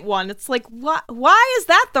the right one. It's like, why is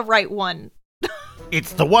that the right one?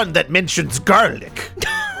 It's the one that mentions garlic.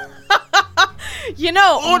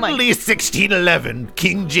 Only 1611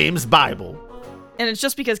 King James Bible. And it's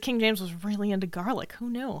just because King James was really into garlic. Who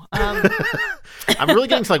knew? I'm really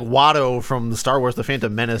getting to Watto from the Star Wars The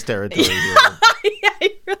Phantom Menace territory here. Yeah, you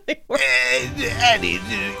really were. Annie,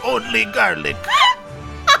 only garlic.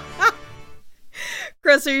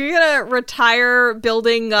 Chris, are you going to retire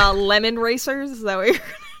building lemon racers? Is that what you're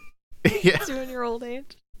going to do in your old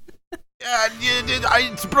age?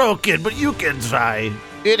 It's broken, but you can try.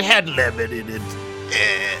 It had lemon in it.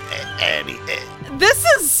 Annie. This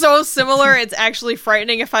is so similar, it's actually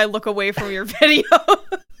frightening if I look away from your video.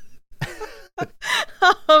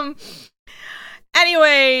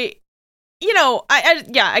 anyway,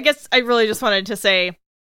 I guess I really just wanted to say,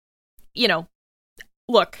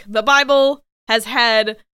 look, the Bible has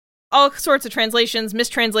had all sorts of translations,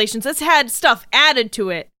 mistranslations. It's had stuff added to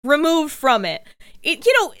it, removed from it.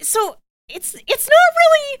 So it's not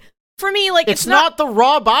really, for me, like, it's not the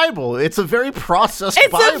raw Bible. It's a very processed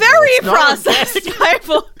Bible. It's a very processed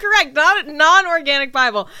Bible. Correct. Not a non-organic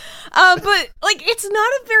Bible. But, like, it's not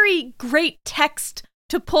a very great text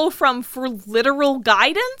to pull from for literal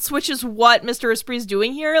guidance, which is what Mr. Esprie's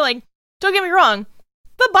doing here. Like, don't get me wrong.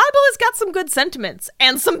 The Bible has got some good sentiments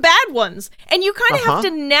and some bad ones. And you kind of have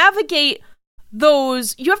to navigate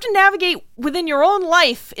those. You have to navigate within your own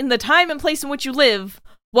life in the time and place in which you live,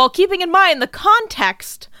 while keeping in mind the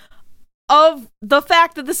context of the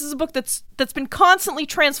fact that this is a book that's been constantly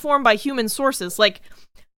transformed by human sources. Like,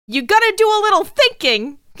 you gotta do a little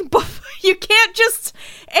thinking. You can't just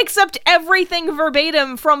accept everything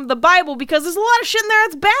verbatim from the Bible, because there's a lot of shit in there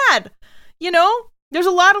that's bad. There's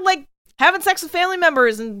a lot of, like, having sex with family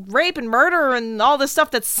members and rape and murder and all this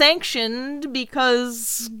stuff that's sanctioned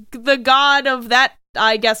because the God of that,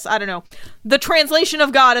 I guess, I don't know, the translation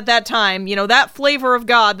of God at that time, that flavor of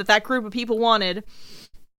God that group of people wanted.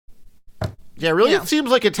 Yeah, really, it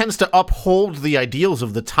seems like it tends to uphold the ideals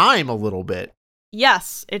of the time a little bit.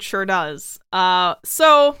 Yes, it sure does.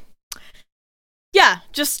 So, yeah,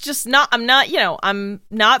 just not, I'm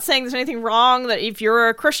not saying there's anything wrong that if you're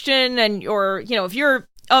a Christian and if you're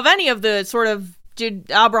of any of the sort of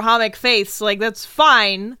Abrahamic faiths, like, that's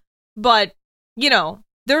fine, but,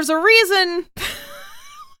 there's a reason,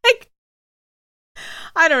 like,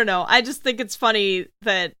 I don't know, I just think it's funny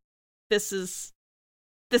that this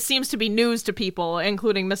seems to be news to people,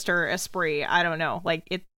 including Mr. Esprit. I don't know, like,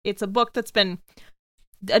 it's a book that's been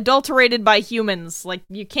adulterated by humans. Like,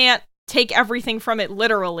 you can't take everything from it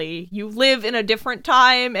literally. You live in a different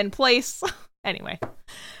time and place. Anyway,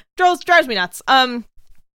 drives me nuts.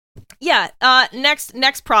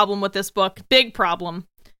 Next problem with this book, big problem.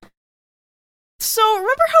 So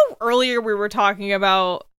remember how earlier we were talking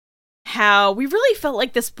about how we really felt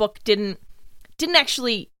like this book didn't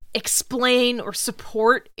actually explain or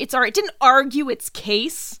support its art, it didn't argue its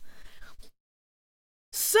case.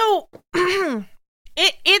 So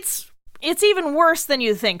it's even worse than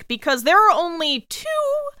you think, because there are only 2,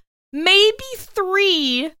 maybe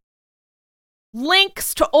 3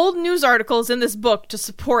 links to old news articles in this book to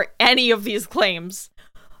support any of these claims.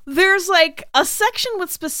 There's, like, a section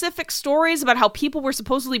with specific stories about how people were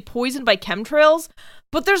supposedly poisoned by chemtrails,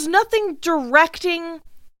 but there's nothing directing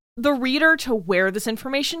the reader to where this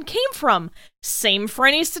information came from. Same for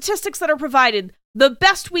any statistics that are provided. The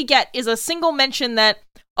best we get is a single mention that,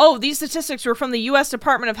 these statistics were from the U.S.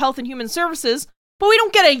 Department of Health and Human Services, but we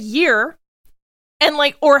don't get a year, and,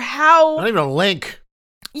 like, or how... Not even a link.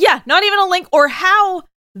 Yeah, not even a link, or how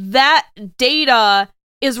that data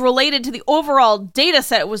is related to the overall data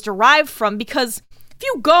set it was derived from, because if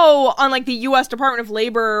you go on, like, the U.S. Department of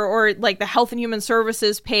Labor or, like, the Health and Human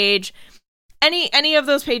Services page, any of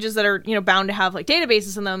those pages that are, bound to have, like,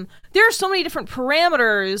 databases in them, there are so many different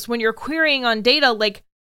parameters when you're querying on data. Like,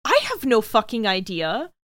 I have no fucking idea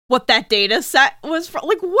what that data set was from.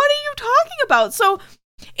 Like, what are you talking about? So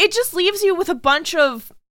it just leaves you with a bunch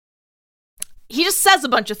of... He just says a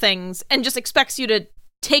bunch of things and just expects you to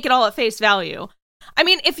take it all at face value. I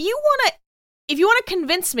mean, if you want to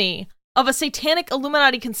convince me of a satanic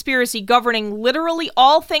Illuminati conspiracy governing literally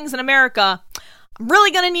all things in America, I'm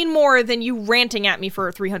really going to need more than you ranting at me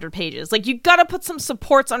for 300 pages. Like, you got to put some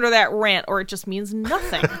supports under that rant, or it just means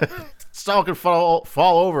nothing. It's all can fall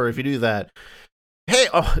over if you do that. Hey,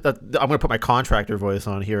 I'm going to put my contractor voice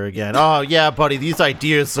on here again. Oh, yeah, buddy, these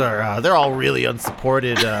ideas they're all really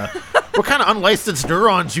unsupported. What kind of unlicensed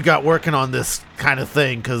neurons you got working on this kind of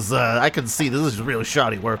thing? Because I can see this is really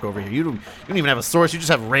shoddy work over here. You don't even have a source. You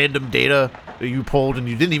just have random data that you pulled, and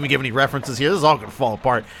you didn't even give any references here. This is all going to fall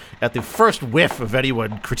apart at the first whiff of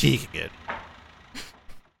anyone critiquing it.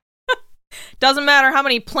 Doesn't matter how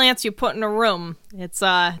many plants you put in a room. It's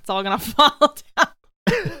all going to fall down.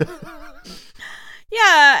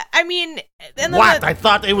 Yeah, I mean... And what? I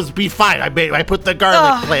thought it was be fine. I put the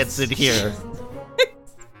garlic plants in here.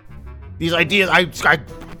 These ideas, I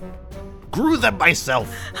grew them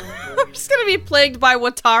myself. I'm just gonna be plagued by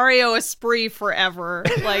Watario Esprit forever.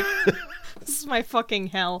 Like, this is my fucking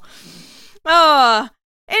hell. And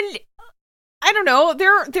I don't know,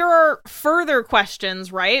 there are further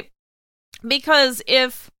questions, right? Because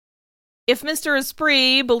if Mr.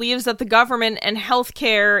 Esprit believes that the government and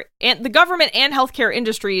healthcare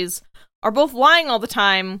industries are both lying all the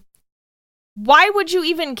time, why would you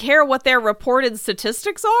even care what their reported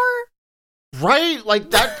statistics are? Right?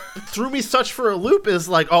 Like, that threw me such for a loop. Is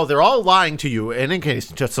like, oh, they're all lying to you. And in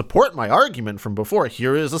case to support my argument from before,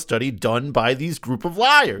 here is a study done by these group of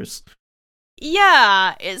liars.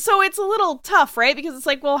 Yeah, so it's a little tough, right? Because it's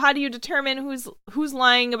like, well, how do you determine who's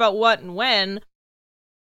lying about what and when?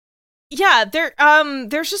 Yeah,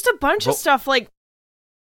 there's just a bunch of stuff like,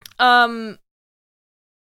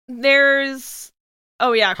 there's,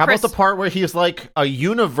 oh yeah, how Chris. about the part where he's like, a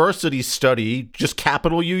university study, just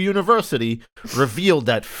capital U university, revealed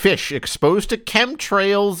that fish exposed to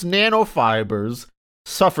chemtrails nanofibers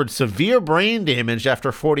suffered severe brain damage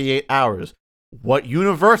after 48 hours. What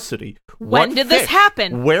university? When What did this fish?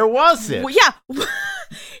 happen? Where was it? Well, yeah,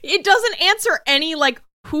 it doesn't answer any like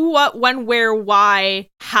who, what, when, where, why,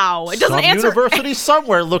 how. It doesn't Some answer. university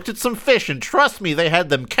somewhere looked at some fish, and trust me, they had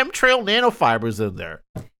them chemtrail nanofibers in there.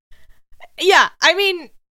 Yeah, I mean,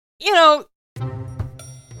 you know,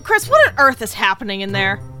 Chris, what on earth is happening in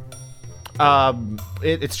there?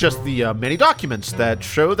 It's just the many documents that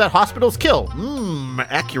show that hospitals kill.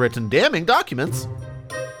 Accurate and damning documents.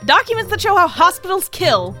 Documents that show how hospitals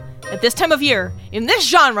kill at this time of year in this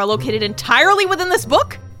genre located entirely within this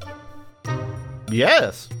book?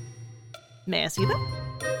 Yes. May I see them?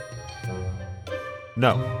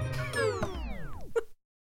 No.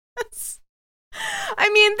 I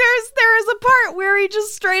mean, there is a part where he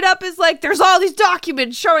just straight up is like, there's all these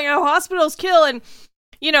documents showing how hospitals kill, and,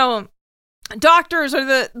 you know, doctors are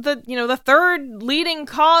the third leading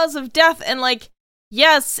cause of death, and like,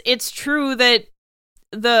 yes, it's true that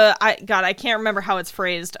I can't remember how it's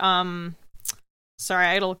phrased. Sorry,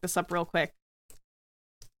 I gotta look this up real quick.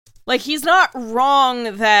 Like, he's not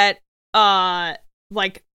wrong that,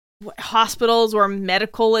 like, hospitals or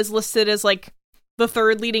medical is listed as, like, the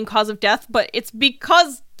third leading cause of death, but it's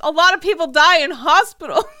because a lot of people die in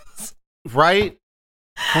hospitals. Right?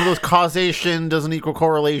 One of those causation doesn't equal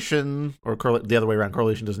correlation, or the other way around,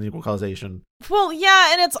 correlation doesn't equal causation. Well,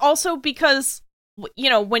 yeah, and it's also because, you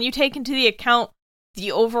know, when you take into the account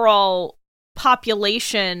the overall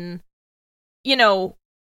population, you know,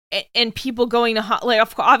 and people going to, like,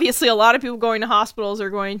 obviously a lot of people going to hospitals are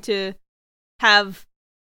going to have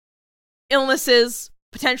illnesses,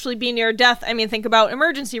 potentially be near death. I mean, think about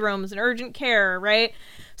emergency rooms and urgent care, right?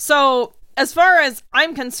 So, as far as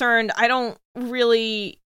I'm concerned, I don't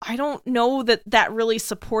know that really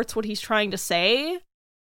supports what he's trying to say.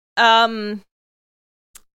 But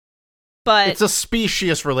it's a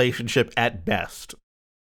specious relationship at best.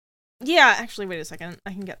 Yeah, actually, wait a second.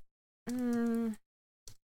 I can get...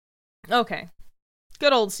 Okay.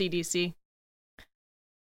 Good old CDC.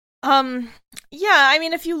 Yeah, I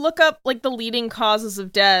mean, if you look up, like, the leading causes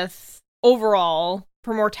of death overall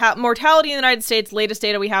for mortality in the United States, latest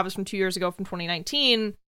data we have is from 2 years ago, from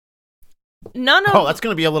 2019. None of... Oh, that's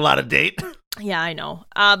going to be a little out of date. Yeah, I know.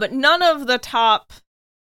 But none of the top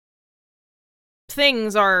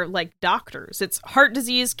things are, like, doctors. It's heart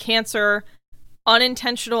disease, cancer,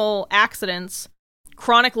 unintentional accidents,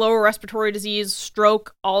 chronic lower respiratory disease,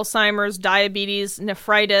 stroke, Alzheimer's, diabetes,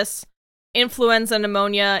 nephritis, influenza,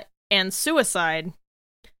 pneumonia, and suicide.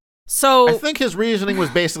 So I think his reasoning was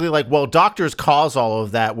basically like, well, doctors cause all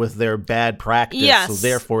of that with their bad practice, yes. So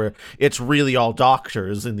therefore it's really all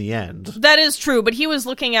doctors in the end. That is true, but he was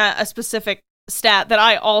looking at a specific stat that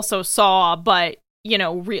I also saw, but, you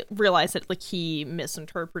know, realized that, like, he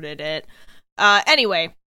misinterpreted it.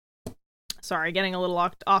 Anyway, sorry, getting a little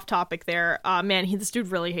off topic there. Man, this dude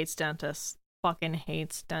really hates dentists. Fucking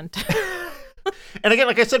hates dentists. And again,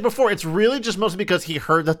 like I said before, it's really just mostly because he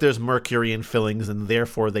heard that there's mercury in fillings and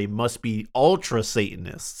therefore they must be ultra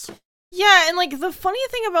Satanists. Yeah, and, like, the funny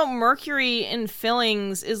thing about mercury in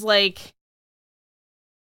fillings is, like,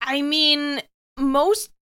 I mean,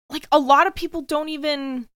 a lot of people don't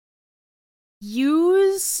even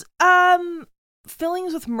use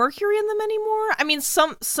fillings with mercury in them anymore. I mean,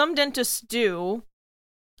 some dentists do,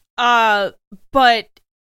 but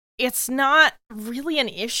it's not really an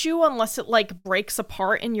issue unless it, like, breaks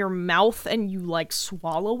apart in your mouth and you, like,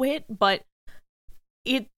 swallow it, but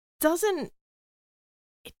it doesn't.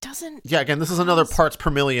 Yeah, again, this is another parts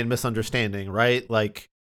per million misunderstanding, right? Like,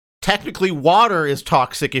 technically water is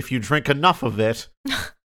toxic if you drink enough of it.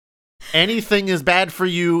 Anything is bad for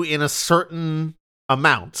you in a certain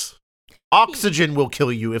amount. Oxygen will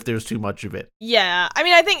kill you if there's too much of it. Yeah, I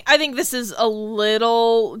mean, I think this is a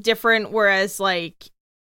little different, whereas, like,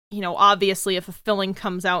 you know, obviously if a filling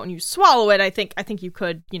comes out and you swallow it, I think you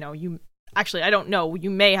could, you know, actually, I don't know. You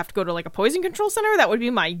may have to go to, like, a poison control center. That would be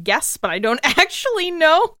my guess, but I don't actually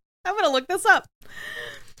know. I'm gonna look this up.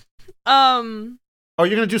 Oh Are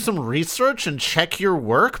you going to do some research and check your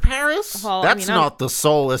work, Paris? Well, That's not the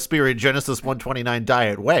Soul Esprit Genesis 129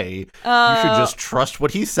 diet way. You should just trust what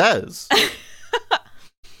he says.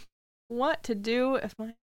 What to do if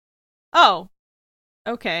my... Oh,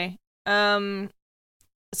 okay.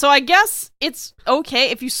 So I guess it's okay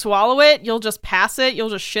if you swallow it, you'll just pass it, you'll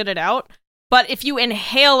just shit it out. But if you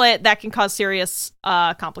inhale it, that can cause serious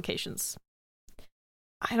complications.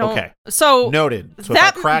 I don't... Okay. So... Noted. So if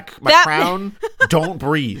I crack my crown, don't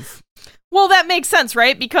breathe. Well, that makes sense,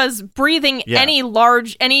 right? Because breathing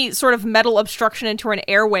any sort of metal obstruction into an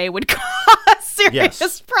airway would cause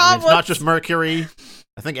serious problems. I mean, it's not just mercury.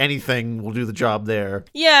 I think anything will do the job there.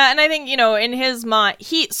 Yeah, and I think, in his mind,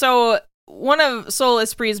 so one of Soul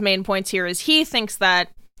Esprit's main points here is he thinks that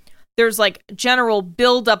there's like general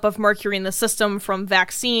buildup of mercury in the system from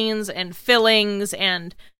vaccines and fillings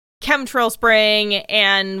and chemtrail spraying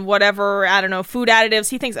and whatever, I don't know, food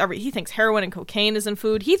additives. He thinks heroin and cocaine is in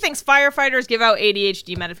food. He thinks firefighters give out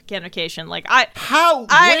ADHD medication. Where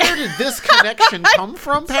did this connection come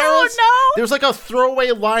from, Paris? I don't know. There's like a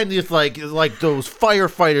throwaway line with like those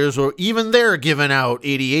firefighters, or even they're giving out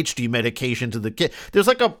ADHD medication to the kid. There's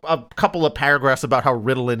like a couple of paragraphs about how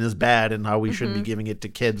Ritalin is bad and how we shouldn't be giving it to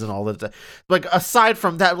kids and all that. Like, aside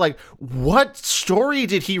from that, like, what story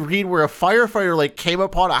did he read where a firefighter like came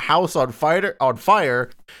upon a house on fire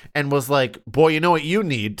and was like, boy, you know what you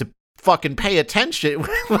need to fucking pay attention?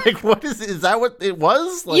 Like, what is that what it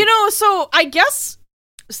was? Like, so I guess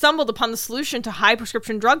stumbled upon the solution to high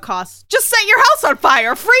prescription drug costs. Just set your house on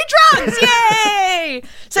fire. Free drugs. Yay.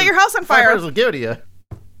 Set your house on fire. Firefighters will give it to you.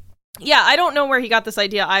 Yeah, I don't know where he got this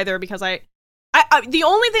idea either, because I the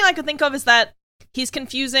only thing I could think of is that he's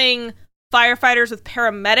confusing firefighters with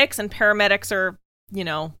paramedics, and paramedics are,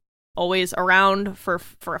 always around for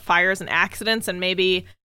fires and accidents, and maybe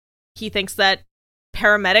he thinks that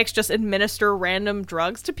paramedics just administer random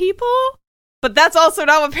drugs to people. But that's also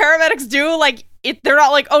not what paramedics do. Like, they're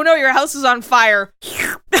not like, oh no, your house is on fire.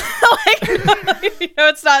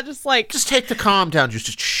 It's not just like, just take the calm down,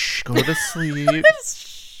 just go to sleep.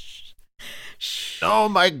 Oh,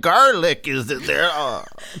 my garlic is there.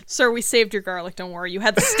 Sir, we saved your garlic, don't worry. You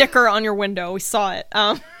had the sticker on your window, we saw it.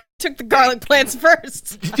 Took the garlic plants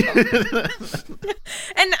first.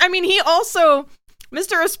 And I mean,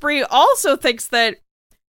 Mr. Esprit also thinks that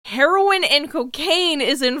heroin and cocaine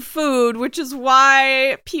is in food, which is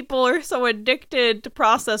why people are so addicted to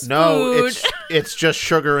processed food. No, it's just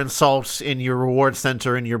sugar and salt in your reward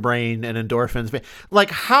center in your brain and endorphins.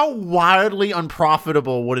 Like, how wildly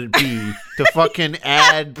unprofitable would it be to fucking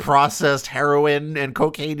add processed heroin and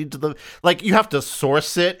cocaine into the... Like, you have to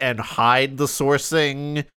source it and hide the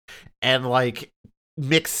sourcing and, like,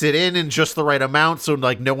 mix it in just the right amount so,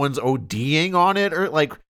 like, no one's ODing on it, or,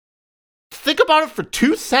 like... Think about it for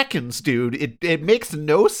 2 seconds, dude. It makes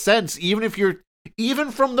no sense, even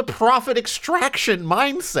from the profit extraction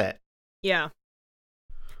mindset. Yeah.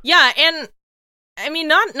 Yeah, and I mean,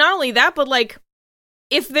 not only that, but like,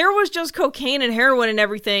 if there was just cocaine and heroin and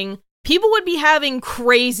everything, people would be having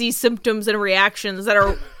crazy symptoms and reactions that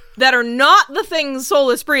are not the things Soul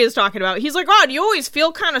Esprit is talking about. He's like, oh, do you always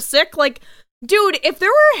feel kind of sick? Like, dude, if there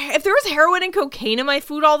was heroin and cocaine in my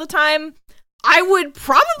food all the time, I would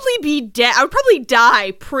probably be dead. I would probably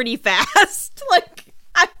die pretty fast.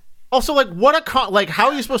 Also, like, how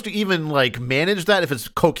are you supposed to even, like, manage that if it's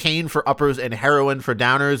cocaine for uppers and heroin for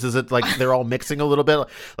downers? Is it, like, they're all mixing a little bit?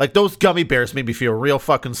 Like, those gummy bears made me feel real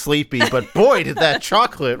fucking sleepy, but boy, did that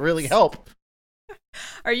chocolate really help.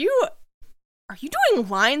 Are you doing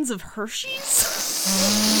lines of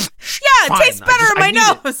Hershey's? Yeah, it tastes better in my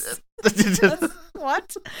nose.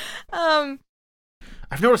 What?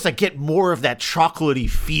 I've noticed I get more of that chocolatey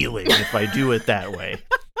feeling if I do it that way.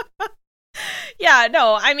 Yeah,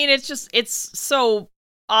 no, I mean, it's so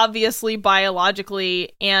obviously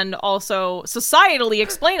biologically and also societally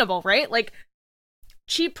explainable, right? Like,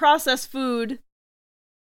 cheap processed food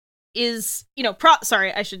is,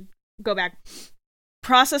 sorry, I should go back.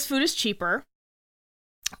 Processed food is cheaper,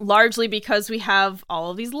 largely because we have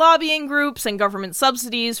all of these lobbying groups and government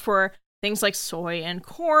subsidies for things like soy and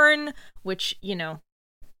corn, which,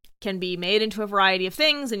 can be made into a variety of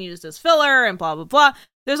things and used as filler and blah, blah, blah.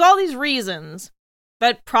 There's all these reasons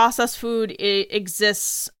that processed food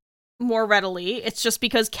exists more readily. It's just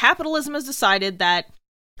because capitalism has decided that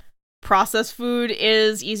processed food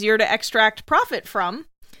is easier to extract profit from,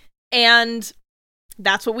 and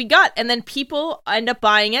that's what we got. And then people end up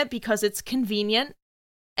buying it because it's convenient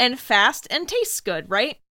and fast and tastes good,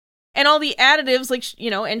 right? And all the additives, like,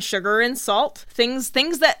 and sugar and salt, things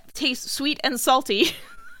that taste sweet and salty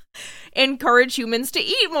encourage humans to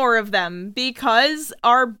eat more of them because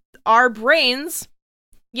our brains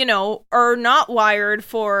are not wired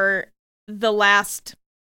for the last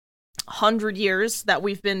 100 years that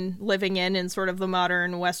we've been living in sort of the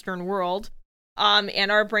modern Western world.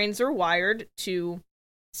 And our brains are wired to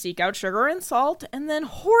seek out sugar and salt and then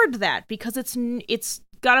hoard that because it's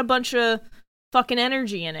got a bunch of fucking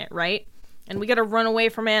energy in it, right? And we gotta run away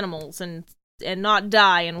from animals and not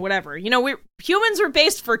die and whatever. Humans are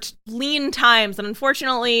based for lean times, and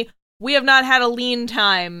unfortunately, we have not had a lean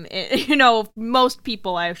time. Most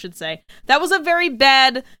people, I should say. That was a very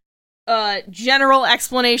bad general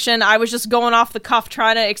explanation. I was just going off the cuff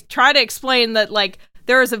trying to explain that, like,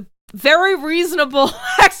 there is a very reasonable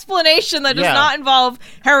explanation that does not involve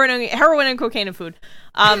heroin and cocaine and food.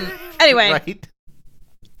 Anyway. Right.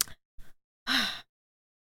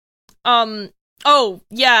 Oh,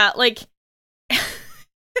 yeah, like,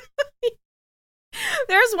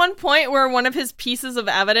 there's one point where one of his pieces of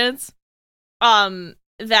evidence,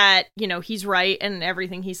 that, he's right and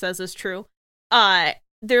everything he says is true,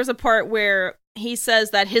 there's a part where he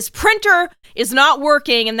says that his printer is not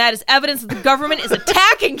working and that is evidence that the government is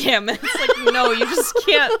attacking him. And it's like, no, you just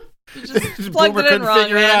can't. You just plugged it in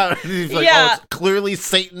wrong, man. He's like, oh, it's clearly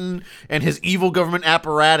Satan and his evil government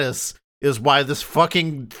apparatus is why this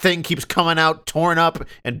fucking thing keeps coming out torn up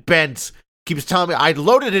and bent. Keeps telling me I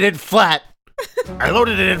loaded it in flat.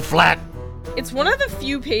 It's one of the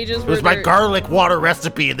few pages where it was my garlic water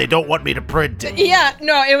recipe and they don't want me to print it. Yeah,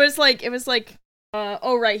 no, it was like,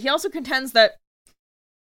 oh, right. He also contends that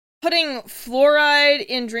putting fluoride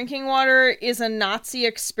in drinking water is a Nazi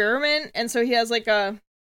experiment, and so he has like a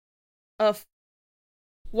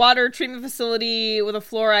water treatment facility with a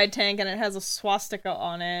fluoride tank, and it has a swastika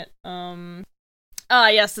on it.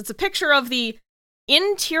 Yes, it's a picture of the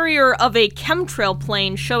interior of a chemtrail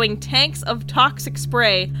plane showing tanks of toxic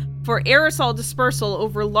spray for aerosol dispersal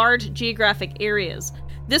over large geographic areas.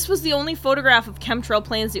 This was the only photograph of chemtrail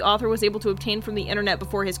planes the author was able to obtain from the internet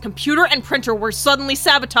before his computer and printer were suddenly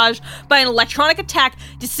sabotaged by an electronic attack,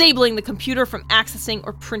 disabling the computer from accessing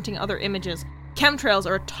or printing other images. Chemtrails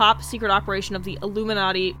are a top secret operation of the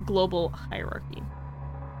Illuminati global hierarchy.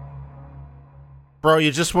 Bro,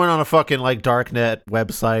 you just went on a fucking, like, darknet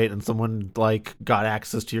website and someone, like, got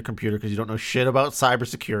access to your computer because you don't know shit about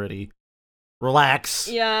cybersecurity. Relax.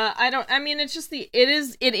 Yeah, it's just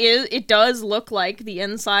it does look like the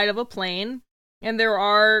inside of a plane, and there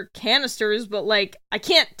are canisters, but, like, I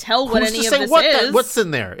can't tell what any of this is. What's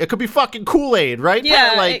in there? It could be fucking Kool-Aid, right?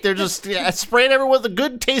 Yeah. Like, they're just spraying everyone with a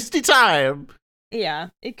good, tasty time. Yeah,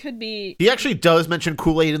 it could be. He actually does mention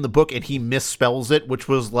Kool-Aid in the book, and he misspells it, which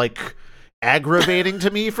was, like, aggravating to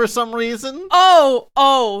me for some reason.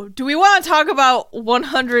 Oh, do we want to talk about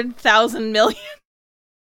 100,000 million?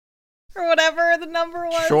 Or whatever the number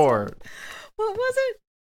was. Sure. What was it?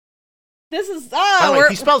 This is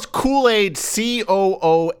he spells Kool-Aid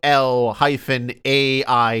COOL-AID,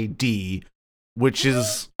 which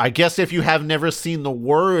is, I guess, if you have never seen the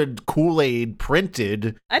word Kool-Aid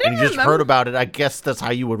printed and you just heard about it, I guess that's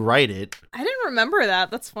how you would write it. I didn't remember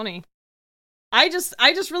that. That's funny. I just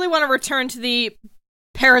really want to return to the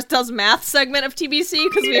Paris Does Math segment of TBC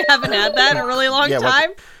because we haven't had that in a really long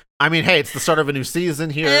time. Hey, it's the start of a new season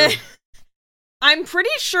here. I'm pretty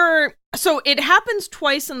sure. So it happens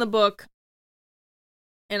twice in the book,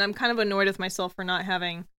 and I'm kind of annoyed with myself for not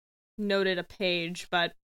having noted a page.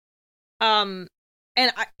 But, and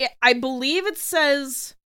I believe it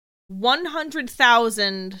says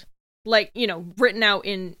 100,000, like, written out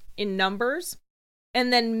in numbers,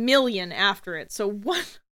 and then million after it. So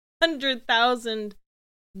 100,000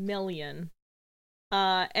 million.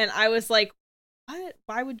 And I was like, what?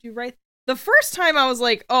 Why would you write? The first time I was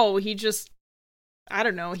like, oh, he just, I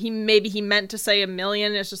don't know, he meant to say a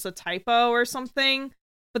million, it's just a typo or something.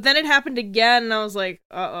 But then it happened again, and I was like,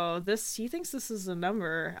 he thinks this is a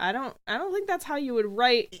number. I don't think that's how you would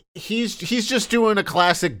write. He's just doing a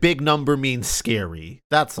classic big number means scary.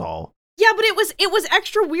 That's all. Yeah, but it was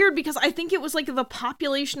extra weird because I think it was like the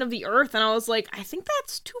population of the Earth, and I was like, I think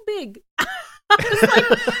that's too big. I was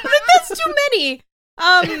like, I think that's too many.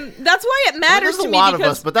 That's why it matters to me. There's a lot of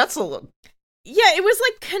us, but that's a lot. Yeah, it was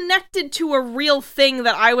like connected to a real thing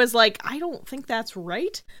that I was like, I don't think that's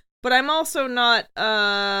right. But I'm also not,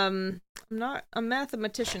 I'm not a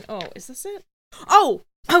mathematician. Oh, is this it? Oh,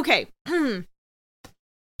 okay.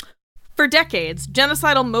 For decades,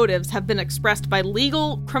 genocidal motives have been expressed by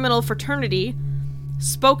legal criminal fraternity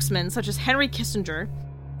spokesmen such as Henry Kissinger,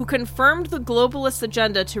 who confirmed the globalist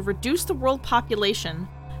agenda to reduce the world population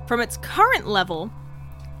from its current level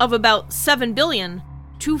of about 7 billion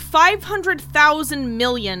to 500,000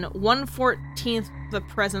 million, 1/14th the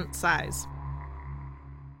present size.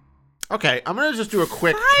 Okay, I'm gonna just do a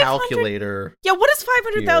quick 500 calculator. Yeah, what is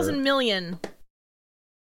 500,000 million?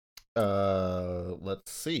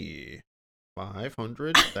 Let's see.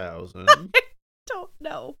 500,000 Don't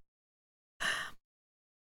know.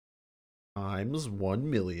 times 1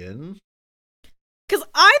 million. Because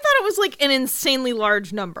I thought it was like an insanely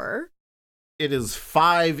large number. It is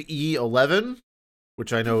 5e11,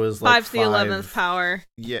 which I know is like 5 to the 11th power.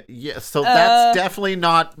 Yeah. So that's definitely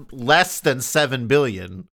not less than 7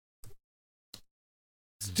 billion.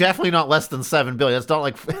 It's definitely not less than 7 billion. That's not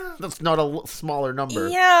like that's not a smaller number.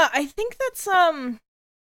 Yeah, I think that's I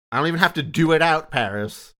don't even have to do it out,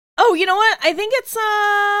 Paris. Oh, you know what? I think it's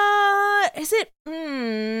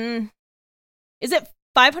is it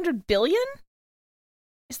 500 billion?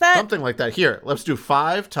 Is that Something like that. Here, let's do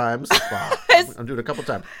 5 times 5. I'm doing it a couple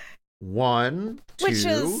times. 1,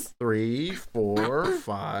 2, 3, 4,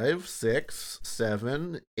 5, 6,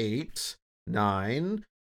 7, 8, 9.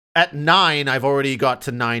 At 9, I've already got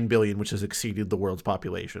to 9 billion, which has exceeded the world's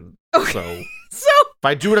population. Okay. So if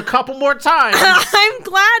I do it a couple more times. I'm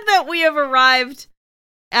glad that we have arrived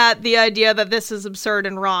at the idea that this is absurd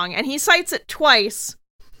and wrong. And he cites it twice.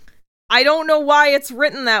 I don't know why it's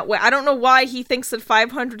written that way. I don't know why he thinks that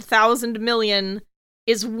 500,000 million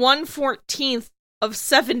is 1/14 of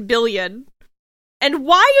 7 billion. And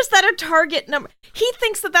why is that a target number? He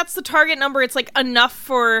thinks that that's the target number. It's like enough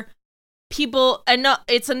for people,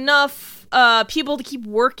 it's enough people to keep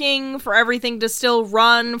working, for everything to still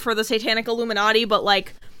run for the Satanic Illuminati, but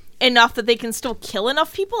like enough that they can still kill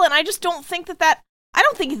enough people. And I just don't think I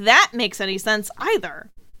don't think that makes any sense either.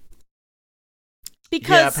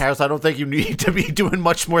 Because yeah, Paris, I don't think you need to be doing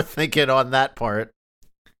much more thinking on that part.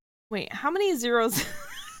 Wait, how many zeros?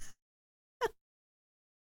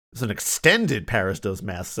 It's an extended Paris Does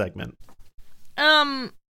Math segment. I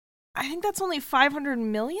think that's only 500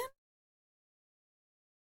 million?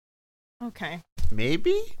 Okay.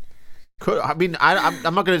 Maybe? I'm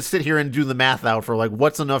not going to sit here and do the math out for like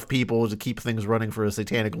what's enough people to keep things running for a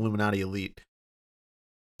Satanic Illuminati elite.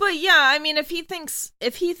 But yeah, I mean, if he thinks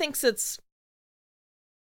it's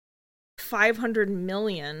 500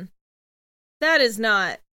 million, that is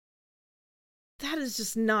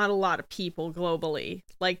just not a lot of people globally.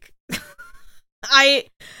 Like, I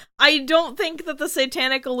don't think that the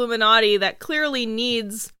Satanic Illuminati, that clearly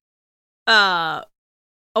needs a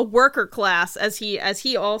worker class, as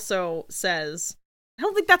he also says, I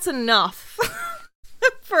don't think that's enough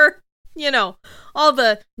for, all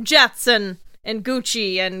the jets and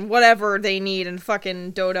Gucci and whatever they need, and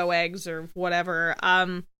fucking dodo eggs or whatever.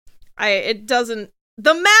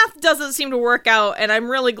 The math doesn't seem to work out, and I'm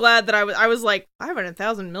really glad that I was like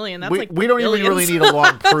 500,000 million. That's we don't even really need a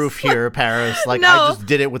long proof here, Paris. Like, no. I just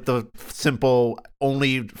did it with the simple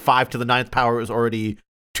only 5 to the 9th power is already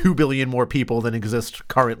 2 billion more people than exist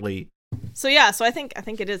currently. So yeah, so I think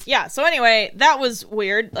it is. Yeah. So anyway, that was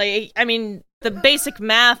weird. Like, I mean, the basic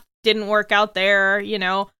math didn't work out there.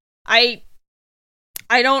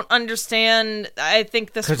 I don't understand. I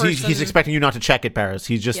think this person... Because he's expecting you not to check it, Paris.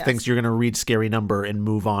 He just Yes. thinks you're going to read scary number and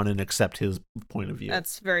move on and accept his point of view.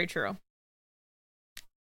 That's very true.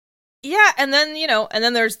 Yeah, and then, and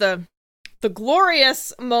then there's the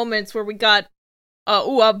glorious moments where we got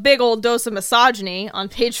a big old dose of misogyny on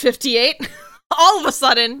page 58. All of a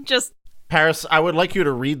sudden, just... Paris, I would like you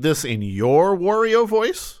to read this in your Wario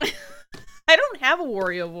voice. I don't have a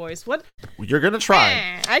Wario voice. What? You're going to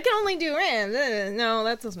try. I can only do... no,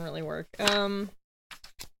 that doesn't really work. I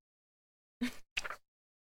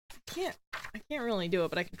can't really do it,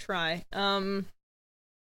 but I can try.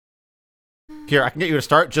 Here, I can get you to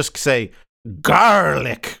start. Just say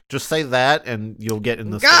garlic. Just say that, and you'll get in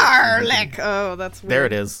the garlic. Oh, that's weird. There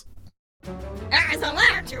it is. There's a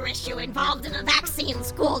larger issue involved in the vaccine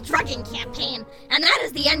school drugging campaign, and that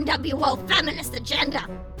is the NWO feminist agenda.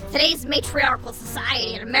 Today's matriarchal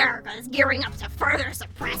society in America is gearing up to further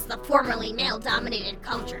suppress the formerly male-dominated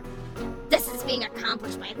culture. This is being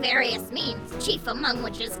accomplished by various means, chief among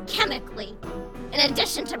which is chemically. In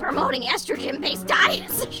addition to promoting estrogen-based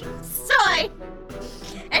diets, soy,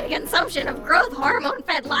 and consumption of growth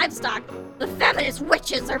hormone-fed livestock, the feminist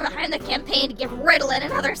witches are behind the campaign to give Ritalin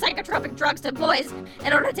and other psychotropic drugs to boys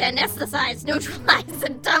in order to anesthetize, neutralize,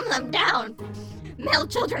 and dumb them down. Male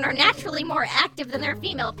children are naturally more active than their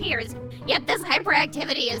female peers, yet this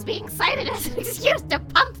hyperactivity is being cited as an excuse to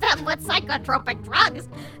pump them with psychotropic drugs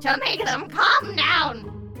to make them calm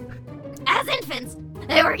down. As infants,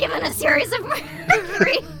 they were given a series of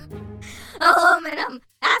mercury, aluminum,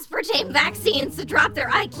 aspartame vaccines to drop their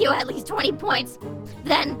IQ at least 20 points.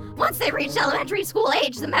 Then, once they reached elementary school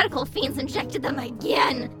age, the medical fiends injected them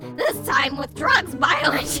again. This time with drugs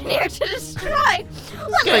bioengineered to destroy.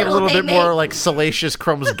 What Getting a little they bit more like Salacious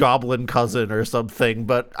Crumb's goblin cousin or something,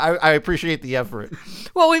 but I appreciate the effort.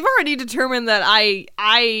 Well, we've already determined that I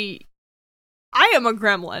am a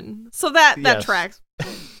gremlin, so that Yes. tracks.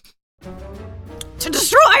 To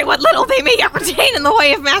destroy what little they may yet retain in the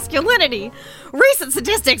way of masculinity. Recent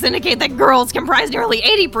statistics indicate that girls comprise nearly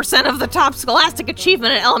 80% of the top scholastic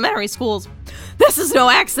achievement in elementary schools. This is no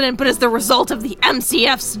accident, but is the result of the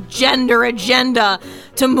MCF's gender agenda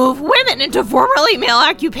to move women into formerly male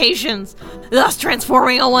occupations, thus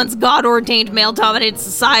transforming a once God-ordained male-dominated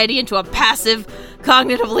society into a passive,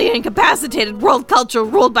 cognitively incapacitated world culture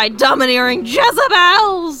ruled by domineering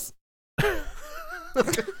Jezebels.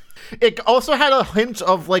 It also had a hint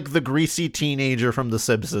of like the greasy teenager from The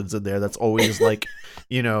Simpsons in there that's always like,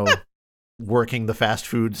 working the fast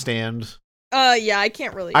food stand. Yeah, I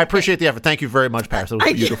can't really. I appreciate the effort. Thank you very much, Paris. That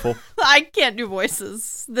was beautiful. I can't do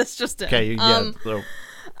voices. This just did. Okay, yeah.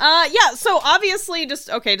 So obviously,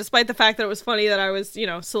 despite the fact that it was funny that I was,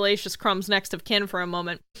 Salacious Crumb's next of kin for a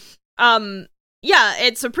moment. Yeah,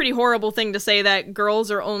 it's a pretty horrible thing to say that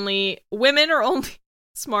women are only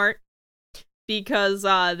smart because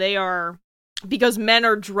because men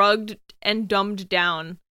are drugged and dumbed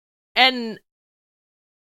down. And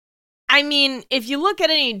I mean, if you look at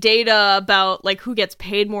any data about like who gets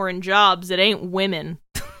paid more in jobs, it ain't women.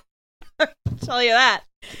 I'll tell you that.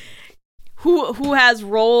 Who has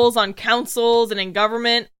roles on councils and in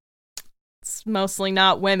government? It's mostly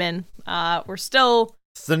not women. We're still...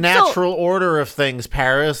 It's the natural order of things,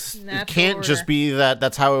 Paris. It can't just be that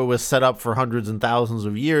that's how it was set up for hundreds and thousands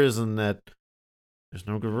of years and that there's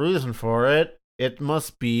no good reason for it. It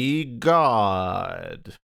must be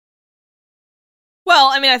God. Well,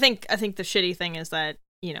 I mean, I think the shitty thing is that,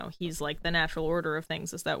 he's like the natural order of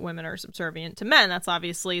things is that women are subservient to men. That's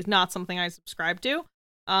obviously not something I subscribe to.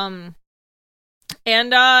 And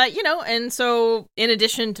so in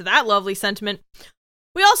addition to that lovely sentiment,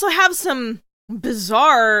 we also have some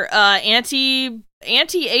bizarre anti-Asian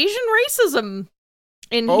racism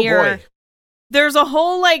in here. Boy. There's a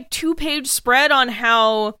whole 2-page spread on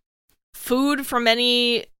how food from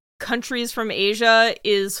many countries from Asia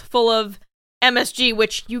is full of MSG,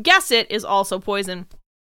 which, you guess it, is also poison.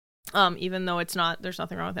 Even though it's not, there's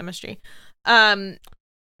nothing wrong with MSG.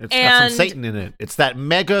 It's got some Satan in it. It's that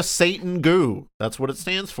mega Satan goo. That's what it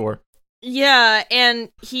stands for. Yeah,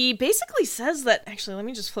 and he basically says that, actually, let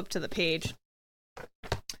me just flip to the page.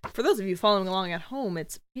 For those of you following along at home,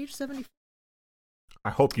 it's page 74. I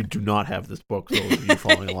hope you do not have this book, those of you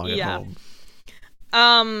following along at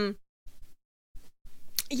home.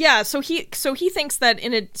 Yeah, so he thinks that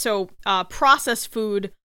processed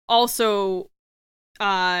food also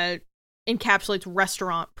encapsulates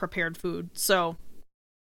restaurant prepared food. So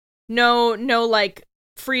no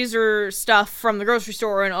freezer stuff from the grocery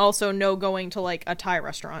store, and also no going to a Thai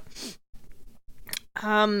restaurant.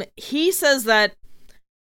 He says that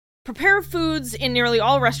prepared foods in nearly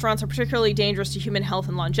all restaurants are particularly dangerous to human health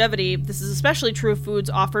and longevity. This is especially true of foods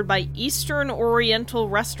offered by Eastern Oriental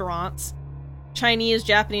restaurants, Chinese,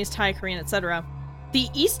 Japanese, Thai, Korean, etc. The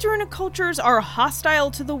Eastern cultures are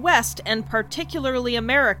hostile to the West, and particularly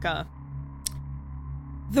America.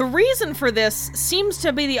 The reason for this seems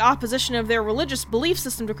to be the opposition of their religious belief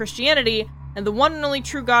system to Christianity and the one and only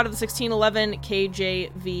true God of the 1611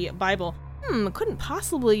 KJV Bible. Couldn't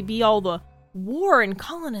possibly be all the war and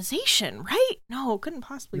colonization, right? No, couldn't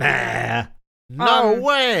possibly be that. No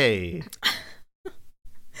way.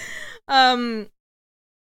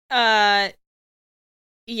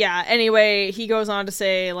 Yeah, anyway, he goes on to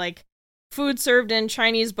say, food served in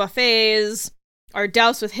Chinese buffets are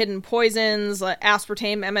doused with hidden poisons,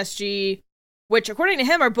 aspartame, MSG, which, according to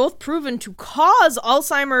him, are both proven to cause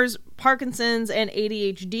Alzheimer's, Parkinson's, and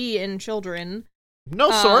ADHD in children.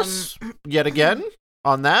 No source, yet again,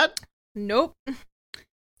 on that. Nope.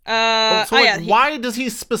 Why does he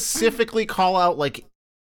specifically call out,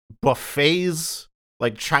 buffets?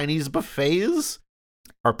 Chinese buffets?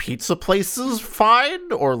 Are pizza places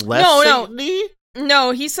fine or less Satan-y?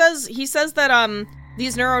 No, he says that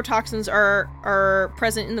these neurotoxins are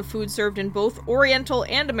present in the food served in both Oriental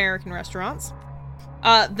and American restaurants.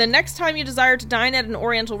 The next time you desire to dine at an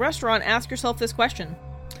Oriental restaurant, ask yourself this question.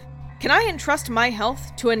 Can I entrust my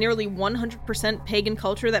health to a nearly 100% pagan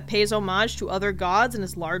culture that pays homage to other gods and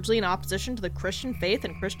is largely in opposition to the Christian faith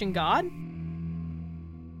and Christian God?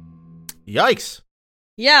 Yikes.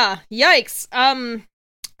 Yeah, yikes.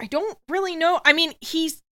 I don't really know. I mean,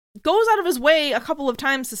 he goes out of his way a couple of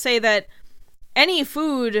times to say that any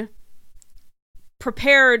food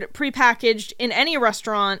prepared, prepackaged in any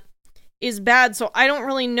restaurant is bad. So I don't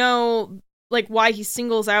really know like why he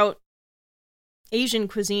singles out Asian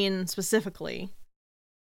cuisine specifically.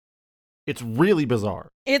 It's really bizarre.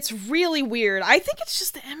 It's really weird. I think it's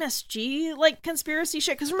just the MSG like conspiracy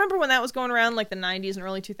shit. Because remember when that was going around like the 90s and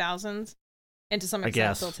early 2000s, and to some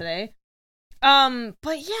extent still today.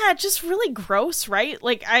 But yeah, just really gross, right?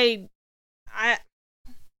 Like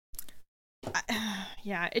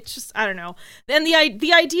yeah, it's just, I don't know. And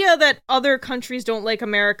the idea that other countries don't like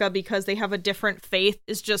America because they have a different faith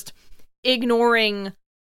is just ignoring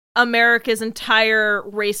America's entire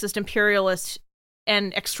racist, imperialist,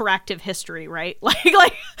 and extractive history, right? Like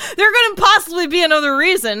there couldn't possibly be another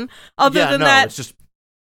reason other than that. It's just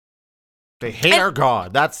they hate our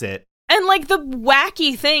God. That's it. And like the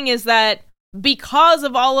wacky thing is that because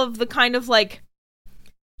of all of the kind of like,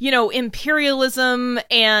 you know, imperialism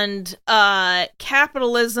and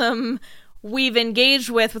capitalism we've engaged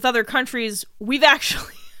with other countries, we've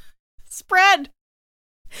actually spread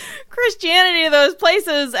Christianity to those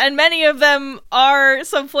places, and many of them are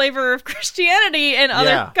some flavor of Christianity in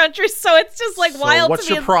other countries. So it's just like wild what's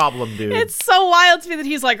to me. What's your problem, dude? It's so wild to me that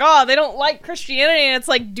he's like, oh, they don't like Christianity, and it's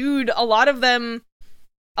like, dude, a lot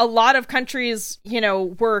of countries, you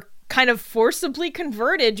know, were kind of forcibly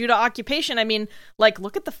converted due to occupation. I mean, like,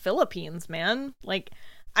 look at the Philippines, man. Like,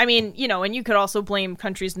 I mean, you know, and you could also blame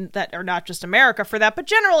countries that are not just America for that, but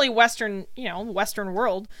generally Western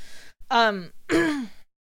world.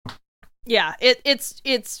 Yeah,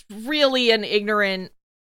 it's really an ignorant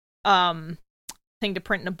thing to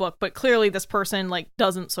print in a book, but clearly this person like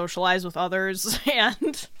doesn't socialize with others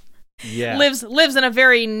and lives in a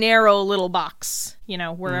very narrow little box, you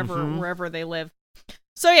know, wherever they live.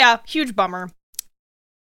 So yeah, huge bummer.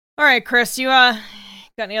 All right, Chris, you got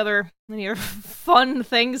any other fun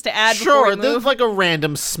things to add? Sure, there's like a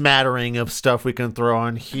random smattering of stuff we can throw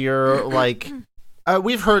on here. Like,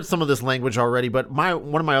 we've heard some of this language already, but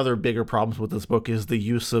one of my other bigger problems with this book is the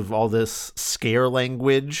use of all this scare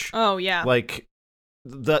language. Oh yeah, like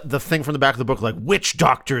the thing from the back of the book, like witch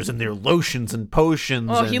doctors and their lotions and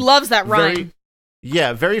potions. Oh, he loves that rhyme.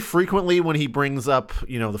 Very frequently when he brings up,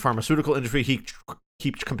 you know, the pharmaceutical industry, he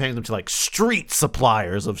keeps comparing them to like street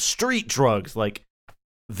suppliers of street drugs. Like,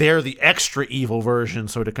 they're the extra evil version.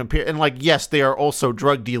 So to compare, and like, yes, they are also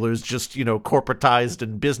drug dealers, just, you know, corporatized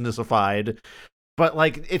and businessified. But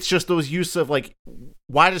like, it's just those use of like,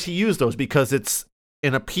 why does he use those? Because it's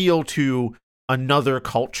an appeal to another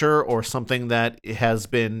culture or something that has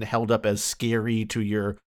been held up as scary to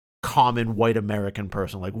your common white American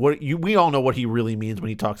person. Like, we all know what he really means when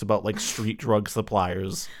he talks about like street drug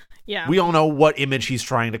suppliers. Yeah. We all know what image he's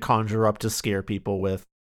trying to conjure up to scare people with.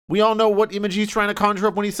 We all know what image he's trying to conjure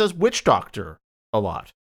up when he says witch doctor a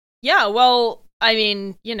lot. Yeah, well, I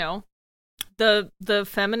mean, you know, the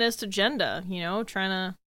feminist agenda, you know,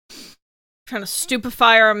 trying to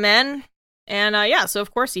stupefy our men. And so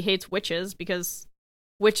of course he hates witches because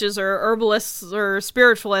witches are herbalists or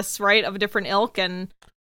spiritualists, right, of a different ilk, and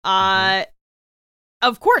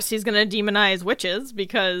of course he's going to demonize witches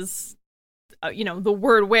because you know, the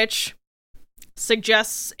word witch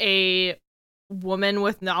suggests a woman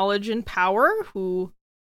with knowledge and power who,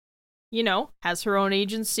 you know, has her own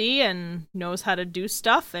agency and knows how to do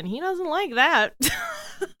stuff, and he doesn't like that.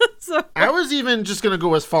 So I was even just going to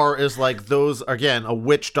go as far as like those, again, a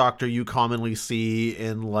witch doctor you commonly see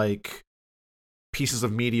in like pieces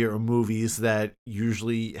of media or movies that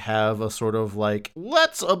usually have a sort of like,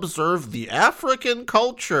 let's observe the African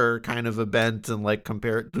culture kind of event and like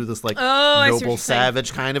compare it to this like noble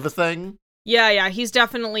savage kind of a thing. Yeah, he's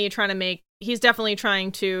definitely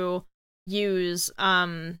trying to use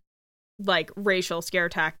like racial scare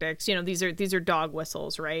tactics. You know, these are dog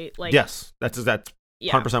whistles, right? Like, yes, that's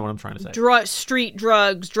 100% what I'm trying to say. Street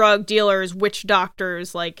drugs, drug dealers, witch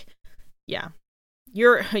doctors, like, yeah.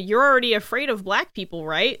 You're already afraid of black people,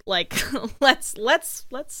 right? Like, let's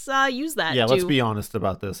use that. Yeah, let's be honest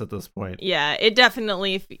about this at this point. Yeah, it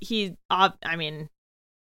definitely, I mean,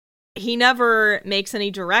 he never makes any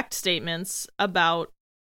direct statements about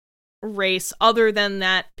race other than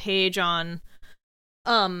that page on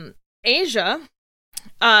Asia.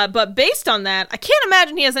 But based on that, I can't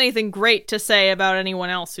imagine he has anything great to say about anyone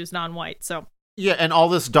else who's non-white. So yeah, and all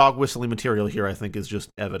this dog whistling material here, I think, is just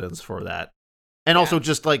evidence for that. And also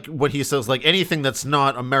just like what he says, like anything that's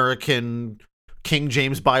not American King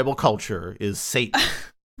James Bible culture is Satan.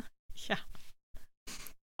 Yeah.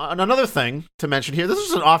 And another thing to mention here, this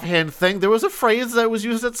is an offhand thing. There was a phrase that was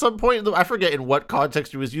used at some point. I forget in what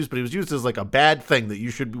context it was used, but it was used as like a bad thing that you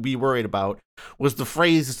should be worried about. Was the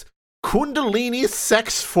phrase Kundalini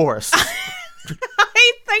sex force.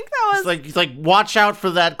 I think that was It's like watch out for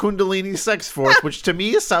that Kundalini sex force, which to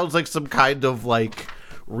me sounds like some kind of like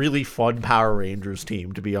really fun Power Rangers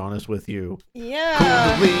team, to be honest with you.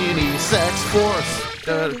 yeah. Kundalini sex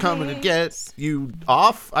force coming to get you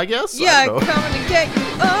off, I guess. I Yeah, don't know. coming to get you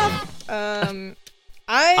up.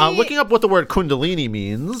 Looking up what the word Kundalini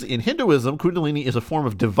means, in Hinduism, Kundalini is a form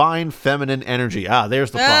of divine feminine energy.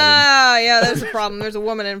 There's the problem. Yeah, there's a problem. There's a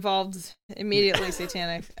woman involved. Immediately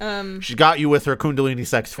satanic. She got you with her Kundalini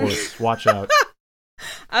sex force. Watch out.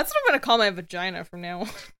 That's what I'm gonna call my vagina from now on.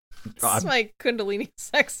 It's my Kundalini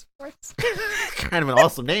sex force. Kind of an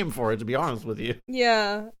awesome name for it, to be honest with you.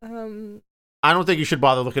 Yeah. I don't think you should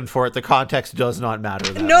bother looking for it. The context does not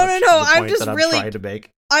matter. That No, much, no, is the I'm point just that really- trying to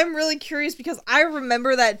make. I'm really curious because I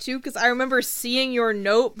remember that too, because I remember seeing your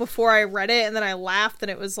note before I read it, and then I laughed, and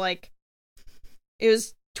it was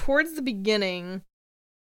towards the beginning.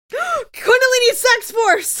 Kundalini sex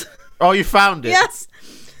force! Oh, you found it. Yes!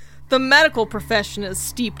 The medical profession is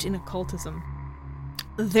steeped in occultism.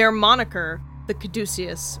 Their moniker, the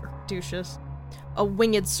Caduceus, a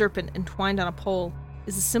winged serpent entwined on a pole,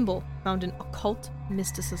 is a symbol found in occult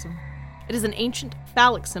mysticism. It is an ancient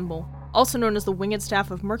phallic symbol, also known as the winged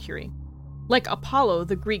staff of Mercury. Like Apollo,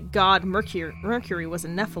 the Greek god Mercury was a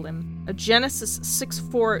Nephilim, a Genesis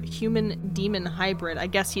 6-4 human-demon hybrid. I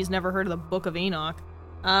guess he's never heard of the Book of Enoch.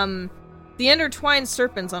 The intertwined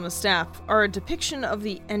serpents on a staff are a depiction of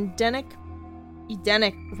the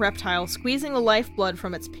Edenic reptile squeezing the lifeblood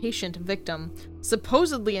from its patient victim,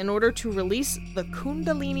 supposedly in order to release the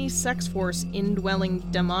Kundalini sex force indwelling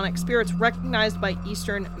demonic spirits recognized by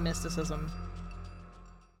Eastern mysticism.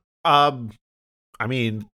 I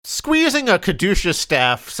mean, squeezing a Caduceus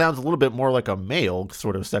staff sounds a little bit more like a male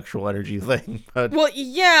sort of sexual energy thing. But Well,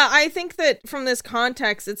 yeah, I think that from this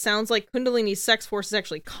context, it sounds like Kundalini sex force is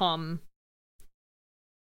actually cum.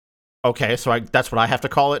 okay, so that's what I have to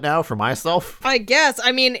call it now for myself. I guess.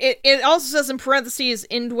 I mean, it also says in parentheses,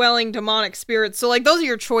 indwelling demonic spirits. So, like, those are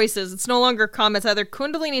your choices. It's no longer cum. It's either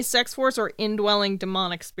Kundalini sex force or indwelling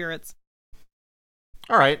demonic spirits.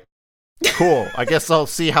 All right. Cool. I guess I'll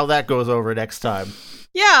see how that goes over next time.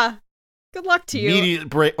 Yeah. Good luck to you.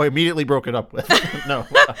 Immediately broke it up with. No.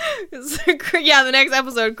 Yeah, the next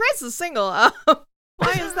episode. Chris is single.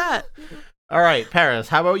 Why is that? All right, Paris,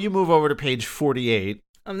 how about you move over to page 48?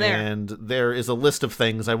 I'm there. And there is a list of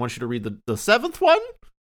things. I want you to read the seventh one.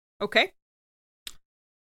 Okay.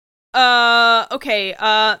 Okay.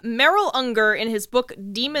 Merrill Unger, in his book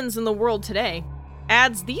Demons in the World Today,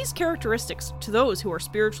 adds these characteristics to those who are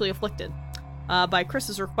spiritually afflicted. By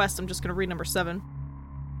Chris's request, I'm just going to read number 7.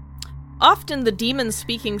 Often the demon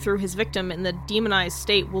speaking through his victim in the demonized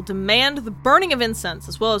state will demand the burning of incense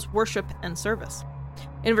as well as worship and service.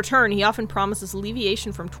 In return, he often promises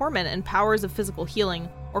alleviation from torment and powers of physical healing,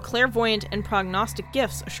 or clairvoyant and prognostic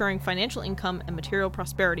gifts assuring financial income and material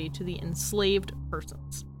prosperity to the enslaved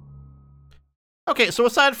persons. Okay, so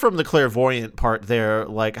aside from the clairvoyant part there,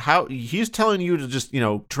 like how he's telling you to just,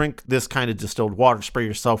 drink this kind of distilled water, spray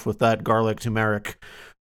yourself with that garlic turmeric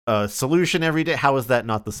solution every day. How is that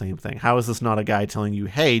not the same thing? How is this not a guy telling you,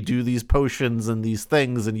 hey, do these potions and these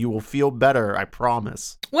things and you will feel better, I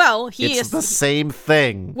promise? Well, it's the same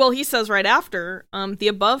thing. Well, he says right after, the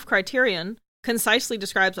above criterion concisely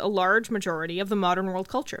describes a large majority of the modern world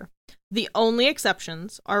culture. The only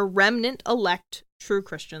exceptions are remnant elect true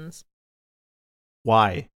Christians.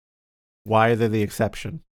 Why? Why are they the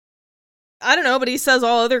exception? I don't know, but he says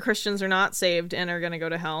all other Christians are not saved and are going to go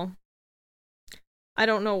to hell. I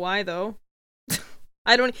don't know why, though.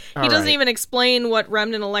 He doesn't even explain what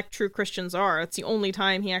remnant elect true Christians are. It's the only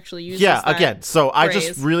time he actually uses that again, so phrase. I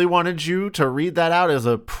just really wanted you to read that out as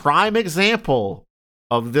a prime example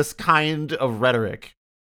of this kind of rhetoric.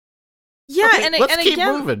 Yeah, okay, let's keep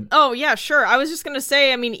moving. Oh, yeah, sure. I was just going to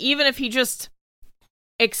say, I mean, even if he just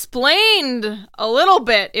explained a little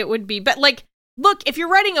bit, it would be like, look, if you're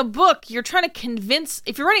writing a book,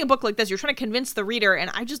 if you're writing a book like this, you're trying to convince the reader, and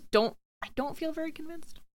I don't feel very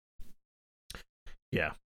convinced.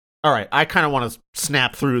 Yeah. All right, I kind of want to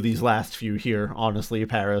snap through these last few here, honestly,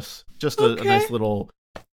 Paris. Just a nice little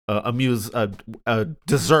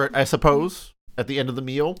dessert, I suppose, at the end of the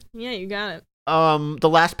meal. Yeah, you got it. The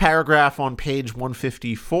last paragraph on page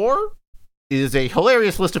 154 is a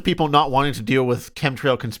hilarious list of people not wanting to deal with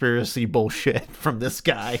chemtrail conspiracy bullshit from this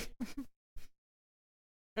guy.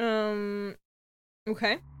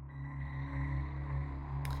 Okay.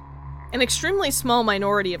 An extremely small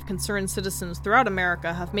minority of concerned citizens throughout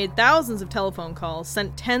America have made thousands of telephone calls,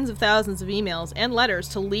 sent tens of thousands of emails and letters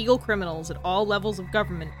to legal criminals at all levels of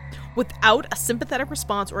government without a sympathetic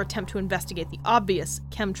response or attempt to investigate the obvious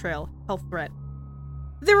chemtrail health threat.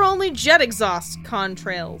 They're only jet exhaust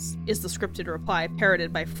contrails, is the scripted reply,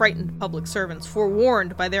 parroted by frightened public servants,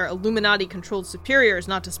 forewarned by their Illuminati-controlled superiors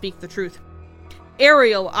not to speak the truth.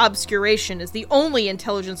 Aerial obscuration is the only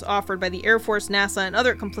intelligence offered by the Air Force, NASA, and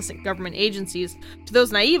other complicit government agencies to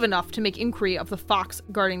those naive enough to make inquiry of the fox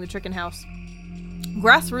guarding the chicken house.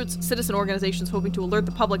 Grassroots citizen organizations hoping to alert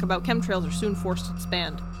the public about chemtrails are soon forced to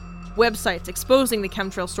disband. Websites exposing the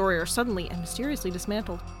chemtrail story are suddenly and mysteriously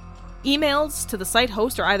dismantled. Emails to the site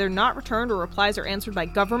host are either not returned or replies are answered by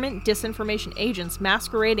government disinformation agents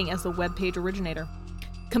masquerading as the web page originator.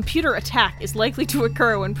 Computer attack is likely to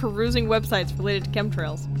occur when perusing websites related to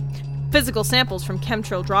chemtrails. Physical samples from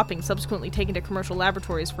chemtrail droppings subsequently taken to commercial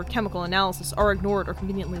laboratories for chemical analysis are ignored or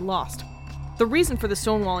conveniently lost. The reason for the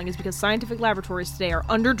stonewalling is because scientific laboratories today are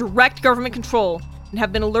under direct government control and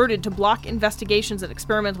have been alerted to block investigations and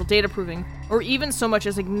experimental data proving, or even so much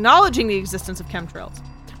as acknowledging the existence of chemtrails.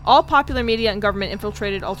 All popular media and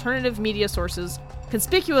government-infiltrated alternative media sources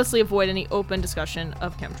conspicuously avoid any open discussion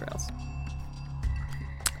of chemtrails.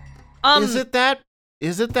 Is it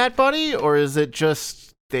that, buddy? Or is it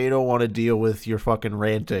just they don't want to deal with your fucking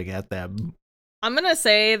ranting at them? I'm gonna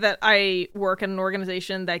say that I work in an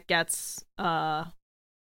organization that gets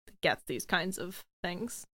these kinds of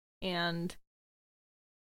things. And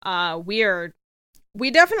we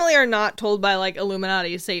definitely are not told by, like,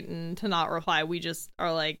 Illuminati Satan to not reply. We just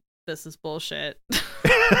are like, this is bullshit.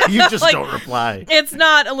 You just like, don't reply. It's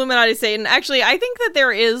not Illuminati Satan. Actually, I think that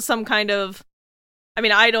there is some kind of, I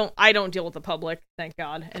mean, I don't deal with the public, thank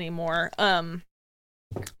God, anymore.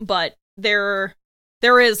 But there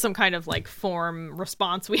is some kind of, like, form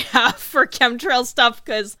response we have for chemtrail stuff,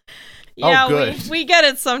 because we get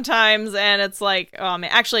it sometimes, and it's like, oh man,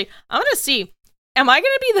 actually, I'm gonna see. Am I going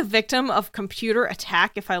to be the victim of computer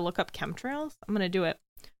attack if I look up chemtrails? I'm going to do it.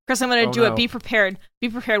 Chris, I'm going to do it. Be prepared. Be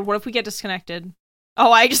prepared. What if we get disconnected?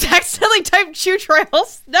 Oh, I just accidentally typed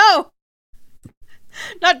chemtrails. No!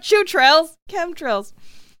 Not chemtrails. Chemtrails.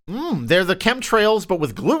 They're the chemtrails, but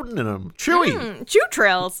with gluten in them. Chewy.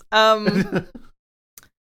 Chemtrails.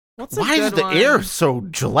 Why is the air so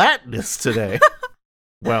gelatinous today?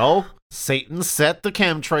 Well, Satan set the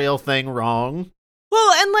chemtrail thing wrong.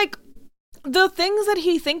 Well, and, like, the things that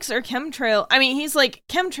he thinks are chemtrail, I mean, he's like,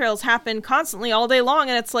 chemtrails happen constantly all day long,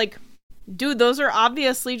 and it's like, dude, those are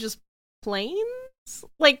obviously just planes?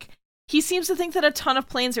 Like, he seems to think that a ton of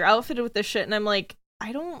planes are outfitted with this shit, and I'm like,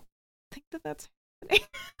 I don't think that that's happening.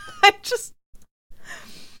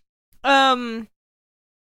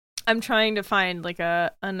 I'm trying to find, like,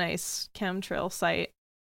 a nice chemtrail site.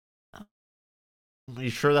 Are you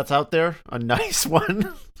sure that's out there? A nice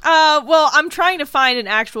one? Well, I'm trying to find an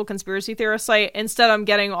actual conspiracy theorist site. Instead, I'm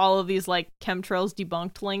getting all of these, like, chemtrails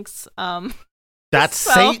debunked links. That's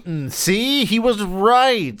Satan. See? He was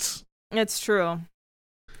right. It's true.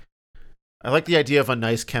 I like the idea of a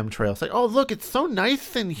nice chemtrail. It's like, oh, look, it's so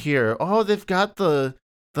nice in here. Oh, they've got the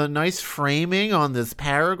nice framing on this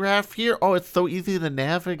paragraph here. Oh, it's so easy to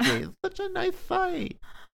navigate. It's such a nice site.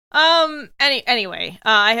 Anyway,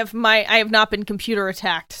 I have not been computer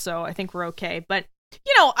attacked, so I think we're okay. But,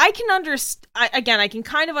 you know, I can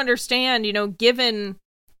kind of understand, you know, given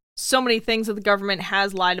so many things that the government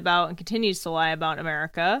has lied about and continues to lie about in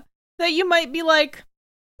America, that you might be like,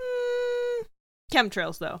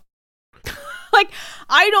 chemtrails, though. Like,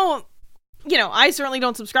 I certainly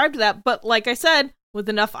don't subscribe to that, but like I said, with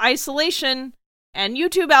enough isolation and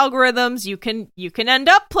YouTube algorithms, you can end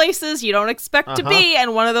up places you don't expect to be,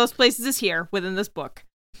 and one of those places is here within this book.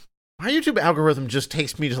 My YouTube algorithm just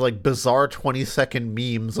takes me to, like, bizarre 20-second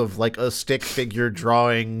memes of, like, a stick figure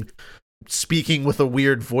drawing, speaking with a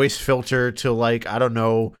weird voice filter, to, like, I don't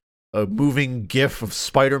know, a moving gif of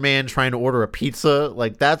Spider-Man trying to order a pizza.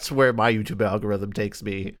 Like, that's where my YouTube algorithm takes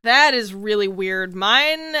me. That is really weird.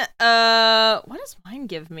 Mine, what does mine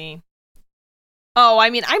give me? Oh, I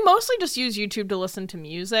mean, I mostly just use YouTube to listen to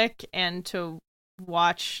music and to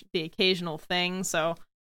watch the occasional thing, so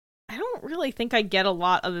I don't really think I get a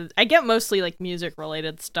lot of... I get mostly, like,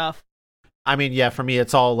 music-related stuff. I mean, yeah, for me,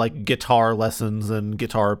 it's all, like, guitar lessons and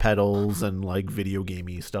guitar pedals and, like, video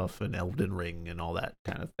gamey stuff and Elden Ring and all that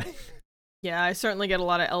kind of thing. Yeah, I certainly get a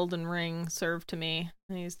lot of Elden Ring served to me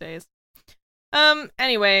these days.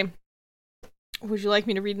 Anyway, would you like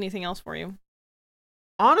me to read anything else for you?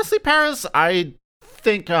 Honestly, Paris, I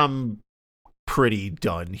think I'm pretty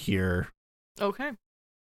done here. Okay.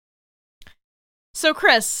 So,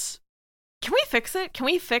 Chris, can we fix it? Can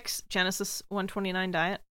we fix Genesis 129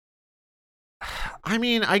 diet? I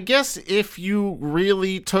mean, I guess if you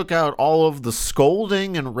really took out all of the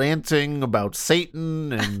scolding and ranting about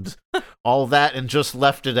Satan and all that and just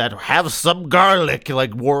left it at have some garlic,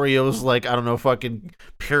 like Wario's, like, I don't know, fucking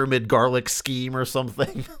pyramid garlic scheme or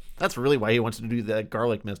something. That's really why he wants to do that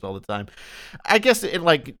garlic mist all the time. I guess it,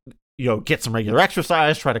 like, get some regular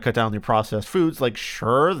exercise, try to cut down your processed foods. Like,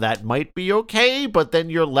 sure, that might be okay, but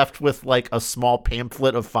then you're left with, like, a small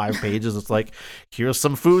pamphlet of 5 pages. It's like, here's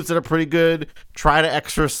some foods that are pretty good. Try to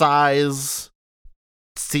exercise.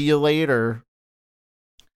 See you later.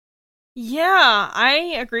 Yeah,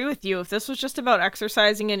 I agree with you. If this was just about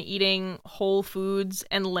exercising and eating whole foods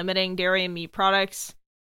and limiting dairy and meat products,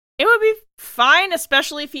 it would be fine,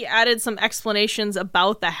 especially if he added some explanations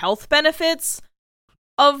about the health benefits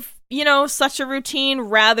of, such a routine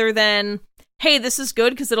rather than, hey, this is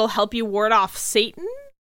good because it'll help you ward off Satan.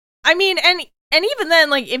 I mean, and even then,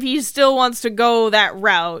 like, if he still wants to go that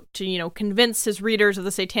route to, convince his readers of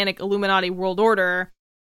the satanic Illuminati world order,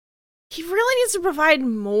 he really needs to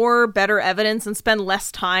provide better evidence and spend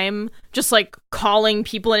less time just, like, calling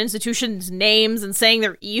people and institutions names and saying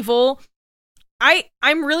they're evil.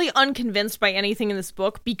 I'm really unconvinced by anything in this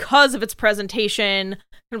book because of its presentation,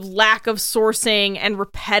 kind of lack of sourcing, and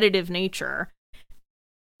repetitive nature.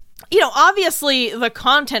 Obviously, the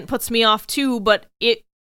content puts me off too, but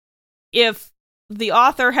if the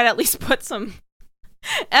author had at least put some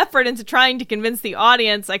effort into trying to convince the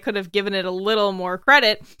audience, I could have given it a little more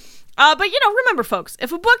credit. But, remember, folks,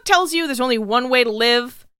 if a book tells you there's only one way to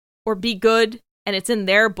live or be good, and it's in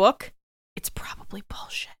their book, it's probably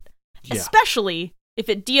bullshit. Yeah. Especially if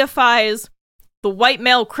it deifies the white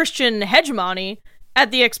male Christian hegemony at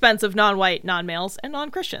the expense of non-white, non-males, and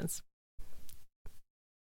non-Christians.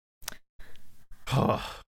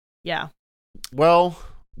 Yeah. Well,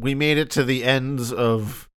 we made it to the ends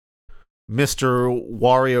of Mr.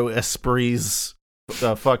 Wario Esprit's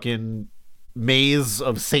fucking maze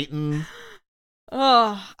of Satan.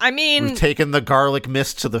 I mean, we've taken the garlic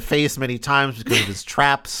mist to the face many times because of his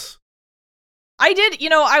traps. I did,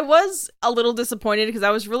 I was a little disappointed because I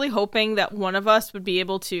was really hoping that one of us would be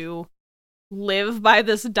able to live by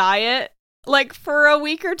this diet, like, for a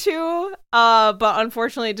week or two. But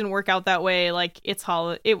unfortunately, it didn't work out that way. Like, it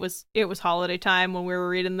was holiday time when we were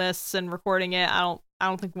reading this and recording it. I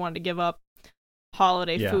don't think we wanted to give up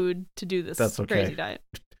holiday food to do this crazy diet.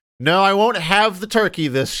 No, I won't have the turkey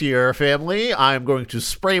this year, family. I'm going to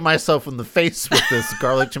spray myself in the face with this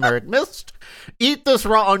garlic turmeric mist, eat this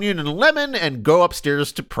raw onion and lemon, and go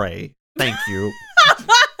upstairs to pray. Thank you.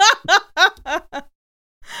 I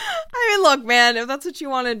mean, look, man, if that's what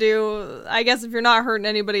you want to do, I guess if you're not hurting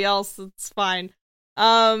anybody else, it's fine.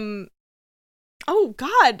 Oh,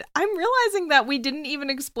 God, I'm realizing that we didn't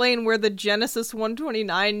even explain where the Genesis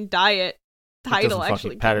 129 diet title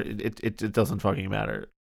actually came. It doesn't fucking matter.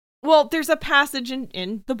 Well, there's a passage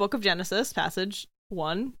in the book of Genesis, passage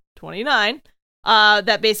 129,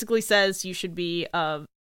 that basically says you should be a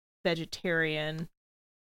vegetarian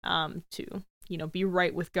to, be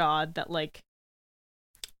right with God, that, like,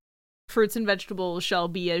 fruits and vegetables shall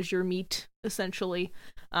be as your meat, essentially.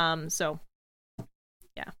 So,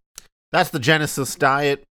 yeah. That's the Genesis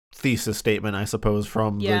diet thesis statement, I suppose,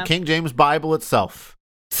 from the King James Bible itself.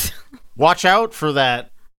 Watch out for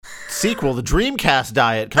that sequel, the Dreamcast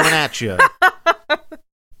diet, coming at you.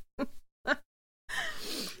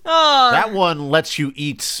 That one lets you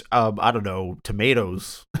eat, I don't know,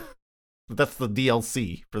 tomatoes. That's the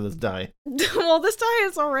DLC for this diet. Well, this diet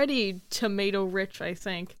is already tomato rich, I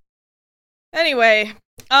think. Anyway,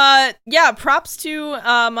 props to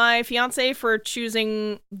my fiance for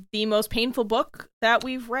choosing the most painful book that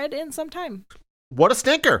we've read in some time. What a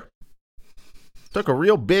stinker. Took a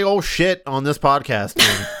real big old shit on this podcast.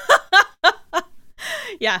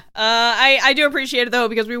 Yeah, I do appreciate it, though,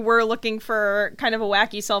 because we were looking for kind of a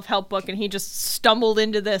wacky self-help book, and he just stumbled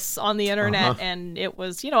into this on the internet, and it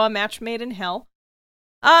was, a match made in hell.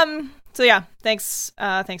 So yeah, thanks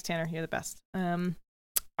Tanner, you're the best.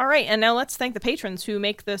 All right, and now let's thank the patrons who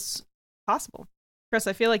make this possible. Chris,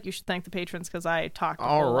 I feel like you should thank the patrons because I talked a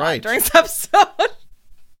whole lot during this episode.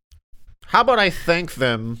 How about I thank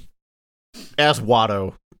them as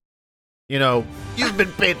Watto? You've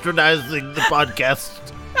been patronizing the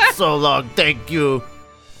podcast so long. Thank you.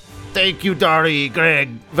 Thank you, Dari, Greg,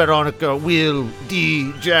 Veronica, Will,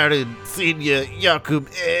 D, Jared, Senior, Jakub,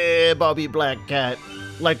 Bobby Black Cat,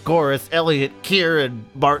 Like Chorus, Elliot, Kieran,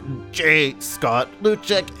 Martin, Jay, Scott,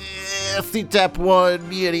 Luchek, C-Tap1,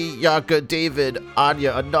 Miri, Yaka, David,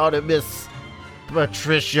 Anya, Anonymous,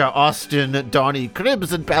 Patricia, Austin, Donnie,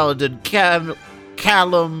 Crimson Paladin,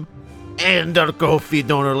 Callum, and our Ko-fi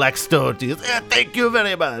donor, Lex Stoties. Thank you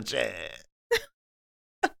very much.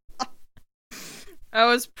 That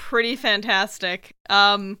was pretty fantastic.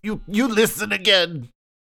 You listen again.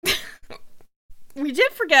 we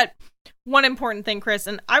did forget one important thing, Chris,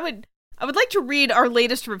 and I would like to read our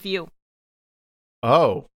latest review.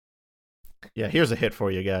 Oh. Yeah, here's a hit for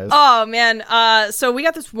you guys. Oh, man. So we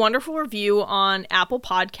got this wonderful review on Apple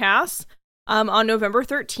Podcasts on November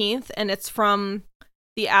 13th, and it's from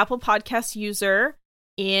the Apple Podcast user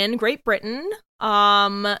in Great Britain,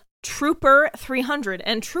 Trooper300.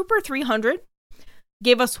 And Trooper300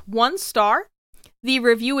 gave us 1 star. The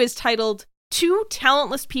review is titled, "Two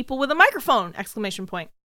Talentless People with a Microphone!" Exclamation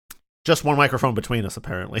point. Just one microphone between us,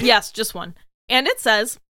 apparently. Yes, just one. And it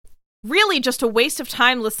says, "Really just a waste of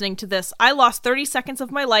time listening to this. I lost 30 seconds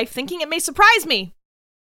of my life thinking it may surprise me."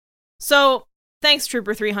 So, thanks,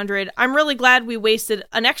 Trooper300. I'm really glad we wasted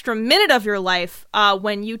an extra minute of your life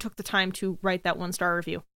when you took the time to write that 1-star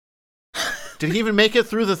review. Did he even make it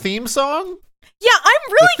through the theme song? Yeah,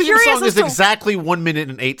 I'm really the theme curious song as is to... exactly 1 minute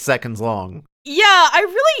and 8 seconds long. Yeah,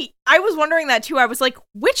 I was wondering that too. I was like,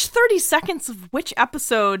 which 30 seconds of which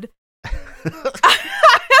episode? Like,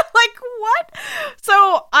 what?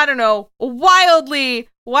 So, I don't know. Wildly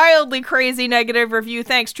crazy negative review.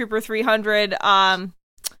 Thanks, Trooper300.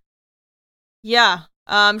 Yeah,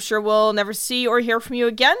 I'm sure we'll never see or hear from you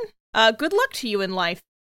again. Good luck to you in life.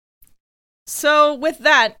 So, with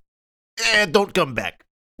that... Don't come back.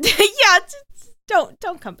 Yeah,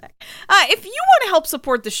 don't come back. If you want to help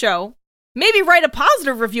support the show, maybe write a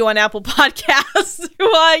positive review on Apple Podcasts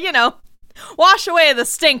to, wash away the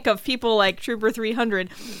stink of people like Trooper300.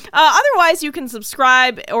 Otherwise, you can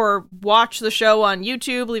subscribe or watch the show on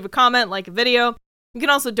YouTube, leave a comment, like a video. You can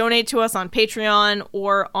also donate to us on Patreon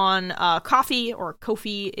or on Ko-fi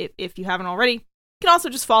if you haven't already. You can also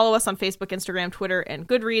just follow us on Facebook, Instagram, Twitter, and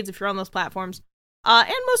Goodreads if you're on those platforms.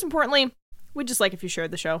 And most importantly, we'd just like if you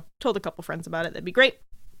shared the show, told a couple friends about it. That'd be great.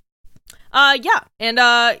 Yeah,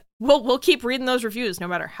 and we'll keep reading those reviews no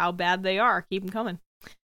matter how bad they are. Keep them coming.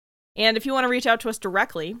 And if you want to reach out to us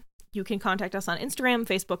directly, you can contact us on Instagram,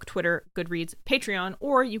 Facebook, Twitter, Goodreads, Patreon,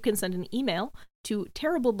 or you can send an email to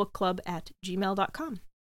terriblebookclub@gmail.com.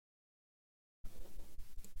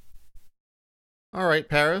 All right,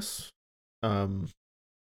 Paris. I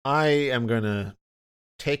am going to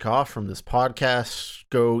take off from this podcast,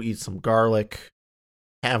 go eat some garlic,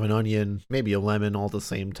 have an onion, maybe a lemon all at the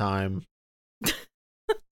same time.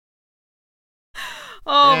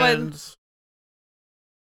 And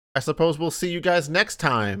I suppose we'll see you guys next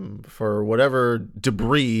time for whatever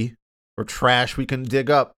debris or trash we can dig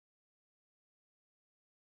up.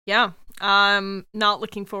 Yeah, I'm not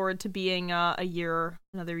looking forward to being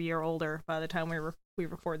another year older by the time we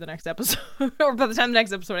record the next episode, or by the time the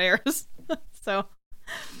next episode airs. So,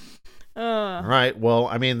 all right. Well,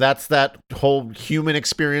 I mean, that's that whole human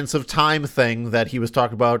experience of time thing that he was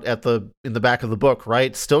talking about in the back of the book,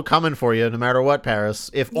 right? Still coming for you, no matter what,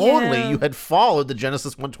 Paris. If only you had followed the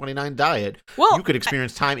Genesis 129 diet, you could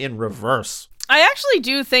experience time in reverse. I actually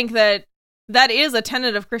do think that is a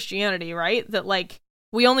tenet of Christianity, right? That like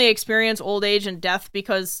we only experience old age and death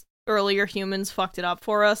because earlier humans fucked it up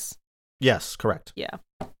for us. Yes, correct. Yeah.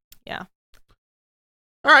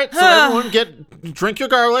 All right, so everyone drink your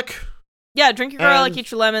garlic. Yeah, drink your garlic,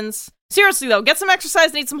 eat your lemons. Seriously though, get some exercise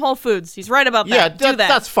and eat some Whole Foods. He's right about that. Yeah, do that.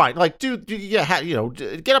 That's fine. Like,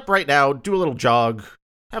 get up right now, do a little jog,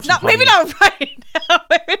 have some maybe not right now.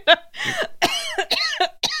 Maybe not.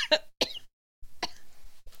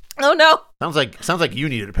 Oh no! Sounds like you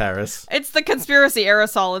needed it, Paris. It's the conspiracy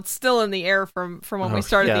aerosol. It's still in the air from when we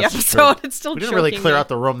started the episode. It's still. We didn't really clear out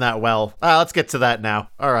the room that well. Let's get to that now.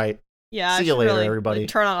 All right. Yeah. See you later, everybody.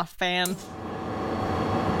 Turn on a fan.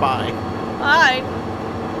 Bye. Bye.